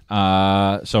answer.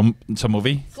 So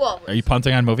movie? Flawless. Are you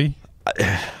punting on movie?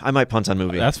 I might punt on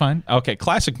movie. That's fine. Okay.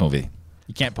 Classic movie.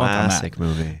 You can't punt on that. Classic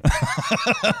movie.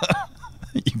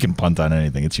 You can punt on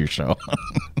anything. It's your show.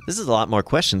 This is a lot more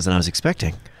questions than I was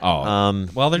expecting. Oh.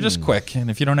 Well, they're just quick,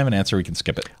 and if you don't have an answer, we can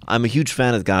skip it. I'm a huge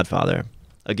fan of The Godfather.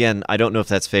 Again, I don't know if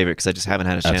that's favorite because I just haven't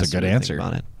had a chance That's a good to really answer. think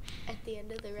about it. At the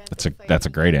end of the rapid That's a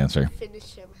great answer.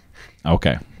 Finish him.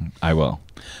 Okay, I will.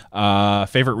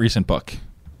 Favorite recent book?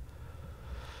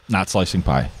 Not Slicing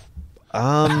Pie.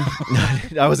 I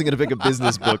wasn't going to pick a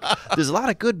business book. There's a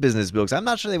lot of good business books. I'm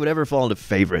not sure they would ever fall into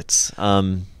favorites.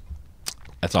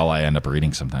 That's all I end up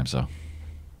reading sometimes, though.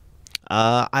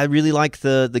 I really like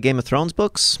the Game of Thrones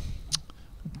books.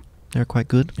 They're quite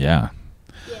good. Yeah.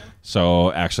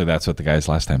 So actually, that's what the guys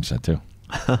last time said too.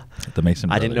 The Mason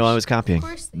Brothers. I didn't know I was copying.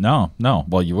 No.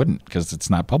 Well, you wouldn't because it's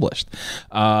not published.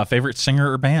 Favorite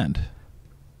singer or band?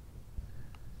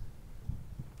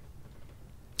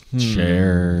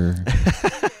 Cher.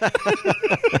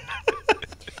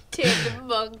 The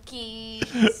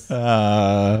monkeys.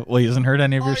 Well, he hasn't heard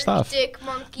any of your stuff. Arctic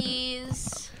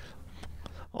monkeys.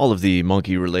 All of the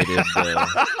monkey-related...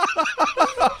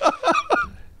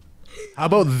 How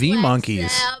about the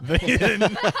Monkeys?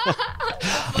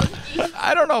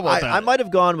 I don't know about that. I might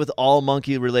have gone with all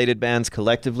monkey-related bands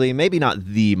collectively. Maybe not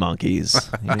the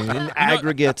Monkeys. In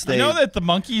aggregate, they... You know that the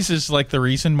Monkeys is like the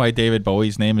reason why David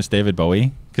Bowie's name is David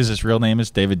Bowie? Because his real name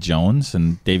is David Jones,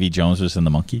 and Davy Jones was in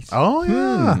the Monkeys. Oh,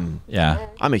 yeah. Yeah.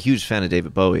 I'm a huge fan of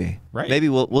David Bowie. Right. Maybe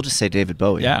we'll just say David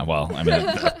Bowie. Yeah, well, I mean,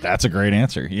 that's a great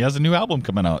answer. He has a new album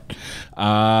coming out.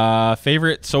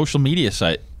 Favorite social media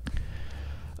site?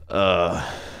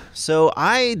 So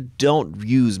I don't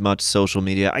use much social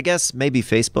media. I guess maybe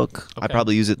Facebook. I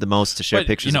probably use it the most to share But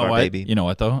pictures of our baby. You know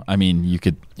what though? I mean, you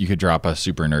could drop a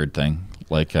super nerd thing.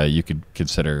 Like you could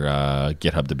consider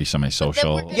GitHub to be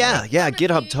semi-social. Yeah.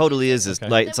 GitHub totally is. It's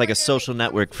like a social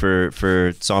network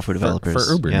for software developers.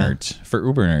 For Uber nerds. For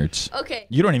Uber nerds. Okay.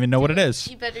 You don't even know what it is.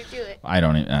 You better do it. I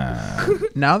don't even.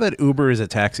 Now that Uber is a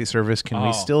taxi service, can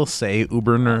we still say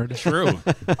Uber nerd? True.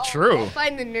 True.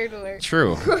 Find the nerd alert.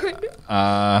 True.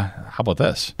 How about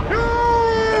this?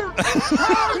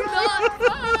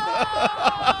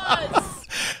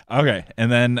 Okay, and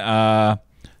then and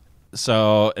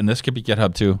this could be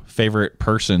GitHub too. Favorite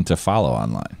person to follow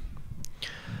online?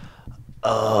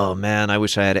 Oh man, I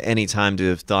wish I had any time to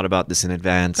have thought about this in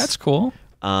advance. That's cool.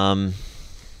 I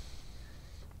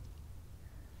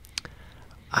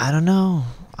don't know.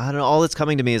 All that's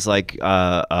coming to me is like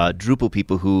Drupal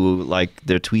people who like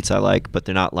their tweets I like, but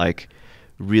they're not like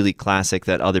really classic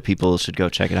that other people should go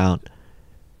check it out.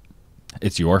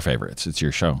 It's your favorites. It's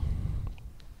your show.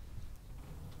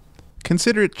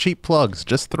 Consider it cheap plugs.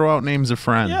 Just throw out names of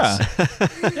friends.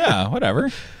 Yeah, whatever.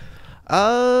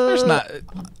 There's not.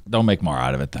 Don't make more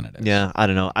out of it than it is. Yeah, I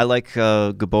don't know. I like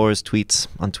Gabor's tweets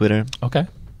on Twitter. Okay.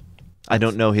 I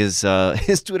don't know his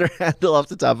Twitter handle off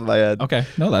the top of my head. Okay.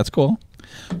 No, that's cool.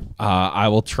 I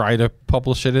will try to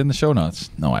publish it in the show notes.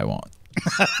 No, I won't.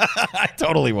 I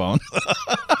totally won't.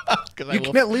 You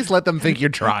can at least let them think you're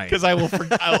trying. Because I will.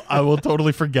 I will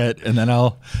totally forget, and then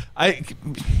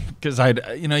because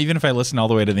even if I listen all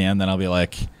the way to the end, then I'll be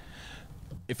like,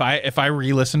 if I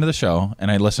re-listen to the show and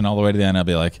I listen all the way to the end, I'll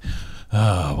be like,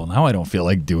 oh, well, now I don't feel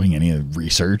like doing any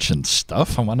research and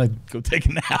stuff. I want to go take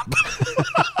a nap.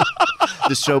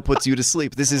 The show puts you to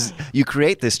sleep. You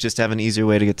create this just to have an easier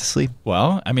way to get to sleep.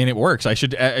 Well, I mean, it works. I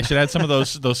should add some of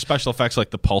those special effects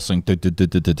like the pulsing,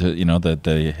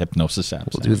 the hypnosis sound.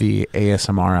 We'll do the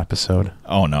ASMR episode.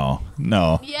 Oh no.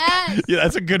 Yes. Yeah,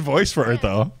 that's a good voice for it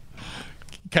though.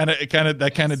 Kind of did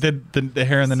the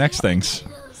hair and the next things.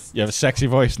 You have a sexy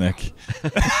voice, Nick.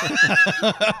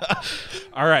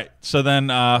 All right. So then,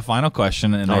 final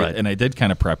question, and I did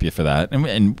kind of prep you for that,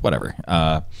 and whatever.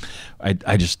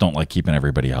 I just don't like keeping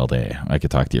everybody all day. I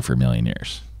could talk to you for a million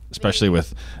years, especially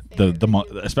with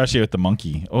the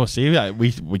monkey. Oh, see,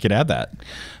 we could add that.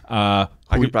 I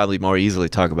could probably more easily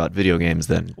talk about video games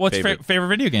than what's your favorite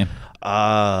video game?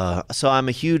 So I'm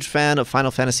a huge fan of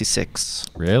Final Fantasy VI.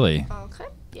 Really? Okay.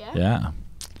 Yeah. Yeah.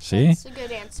 See? That's a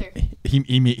good answer.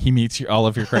 He meets all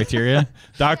of your criteria.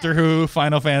 Doctor Who,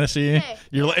 Final Fantasy. Hey.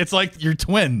 It's like you're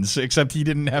twins, except he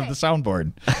didn't have the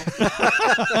soundboard.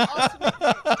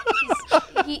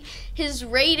 His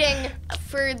rating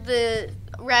for the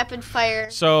rapid fire.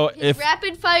 So his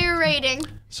rapid fire rating.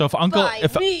 So if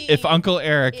Uncle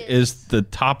Eric is the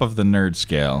top of the nerd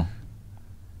scale,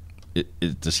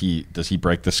 does he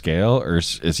break the scale, or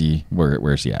is he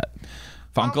where's he at?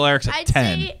 If Uncle Eric's at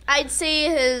 10. I'd say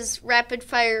his rapid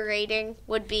fire rating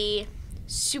would be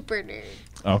super nerd.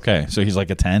 Okay, so he's like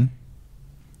a 10?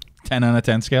 10 on a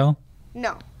 10 scale?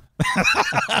 No.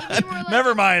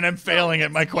 Never mind, I'm failing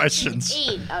at my questions.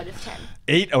 8 out of 10.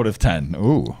 8 out of 10.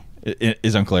 Ooh.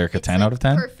 Is Uncle Eric a 10 out of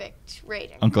 10? Perfect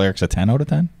rating. Uncle Eric's a 10 out of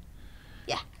 10?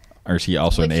 Yeah. Or is he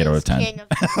also an 8 out of 10?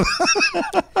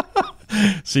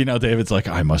 See, now David's like,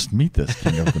 I must meet this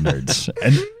king of the nerds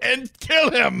and kill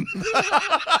him.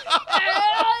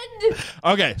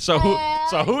 Okay, so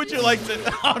who would you like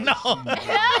to? Oh no!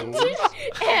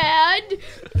 And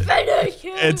finish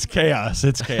him. It's chaos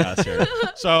here.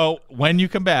 So when you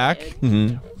come back,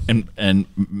 and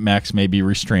Max may be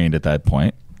restrained at that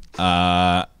point,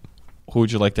 who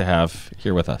would you like to have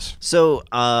here with us? So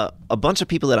a bunch of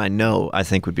people that I know I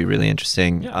think would be really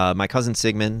interesting. Yeah. My cousin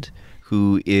Sigmund,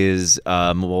 who is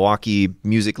a Milwaukee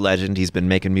music legend. He's been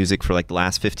making music for like the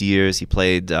last 50 years. He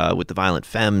played with the Violent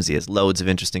Femmes. He has loads of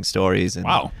interesting stories. And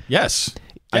wow. Yes.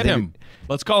 Get him.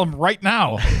 Let's call him right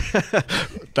now.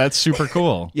 That's super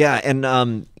cool. Yeah.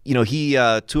 And, he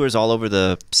tours all over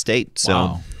the state. So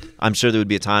wow. I'm sure there would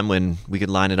be a time when we could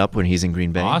line it up when he's in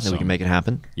Green Bay. Awesome. And we can make it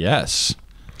happen. Yes.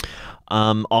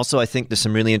 Also, I think there's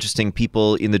some really interesting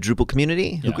people in the Drupal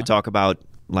community who could talk about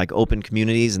like open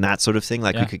communities and that sort of thing.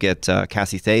 Like we could get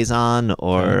Cassie Thays on,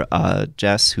 or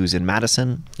Jess, who's in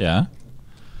Madison. Yeah.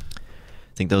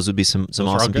 I think those would be some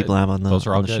awesome people to have on the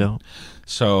show.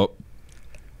 So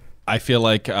I feel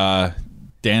like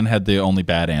Dan had the only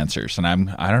bad answers, and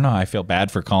I don't know. I feel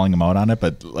bad for calling him out on it,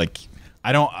 but like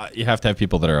you have to have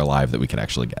people that are alive that we could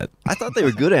actually get. I thought they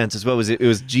were good answers. What was it? It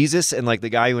was Jesus and like the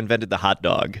guy who invented the hot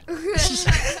dog.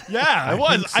 Yeah, it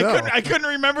was. So. I couldn't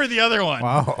remember the other one.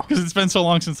 Wow. Because it's been so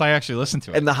long since I actually listened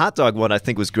to it. And the hot dog one I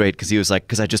think was great because he was like,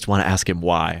 because I just want to ask him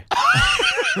why.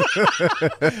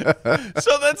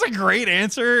 So that's a great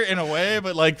answer in a way,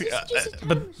 but like,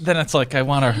 but then it's like I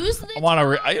would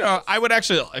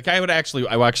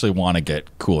actually want to get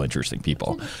cool, interesting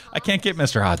people. I can't get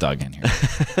Mr. Hot Dog in here,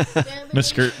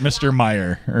 Mr.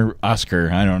 Meyer or Oscar.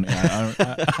 I don't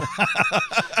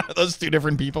those two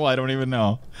different people. I don't even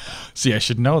know. See, I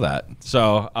should know that.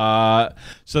 So,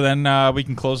 then we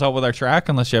can close out with our track,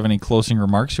 unless you have any closing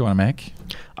remarks you want to make.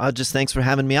 Just thanks for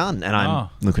having me on, and I'm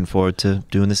looking forrid to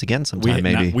doing this again sometime.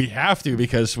 Maybe we have to,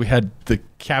 because we had the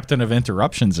captain of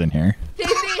interruptions in here.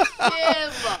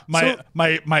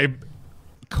 my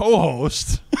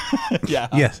co-host. Yeah.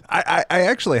 Yes, I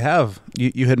actually have.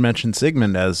 You had mentioned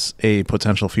Sigmund as a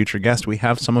potential future guest. We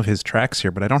have some of his tracks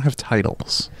here, but I don't have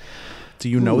titles. Do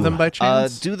you know them by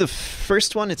chance? Do the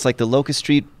first one. It's like the Locust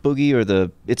Street Boogie,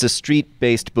 or it's a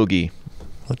street-based boogie.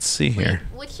 Let's see here.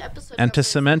 Which episode? And to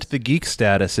cement the geek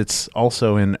status, it's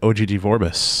also in OGG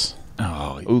Vorbis.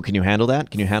 Oh, ooh, can you handle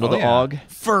that? Can you handle the OG?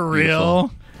 For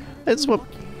real? That's what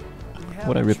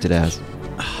I ripped it as.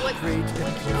 What's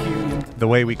The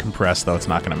way we compress, though, it's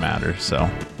not going to matter. So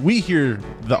we hear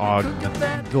the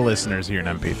listeners hear an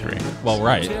MP3. Well,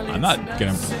 right. I'm not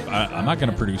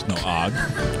gonna produce no OG.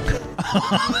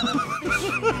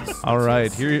 All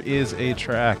right, here is a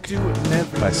track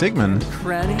by Sigmund.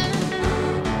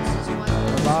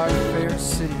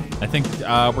 I think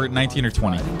we're at 19 or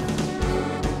 20.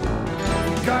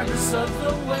 Regardless of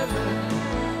the weather,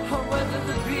 or whether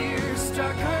the beer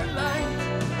struck her light,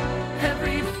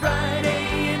 every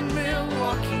Friday in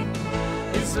Milwaukee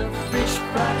is a fish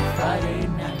fry Friday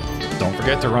night. Don't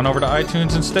forget to run over to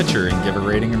iTunes and Stitcher and give a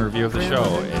rating and review of the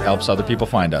show. It helps other people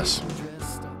find us.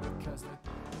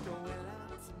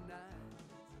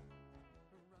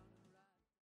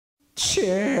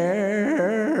 Check.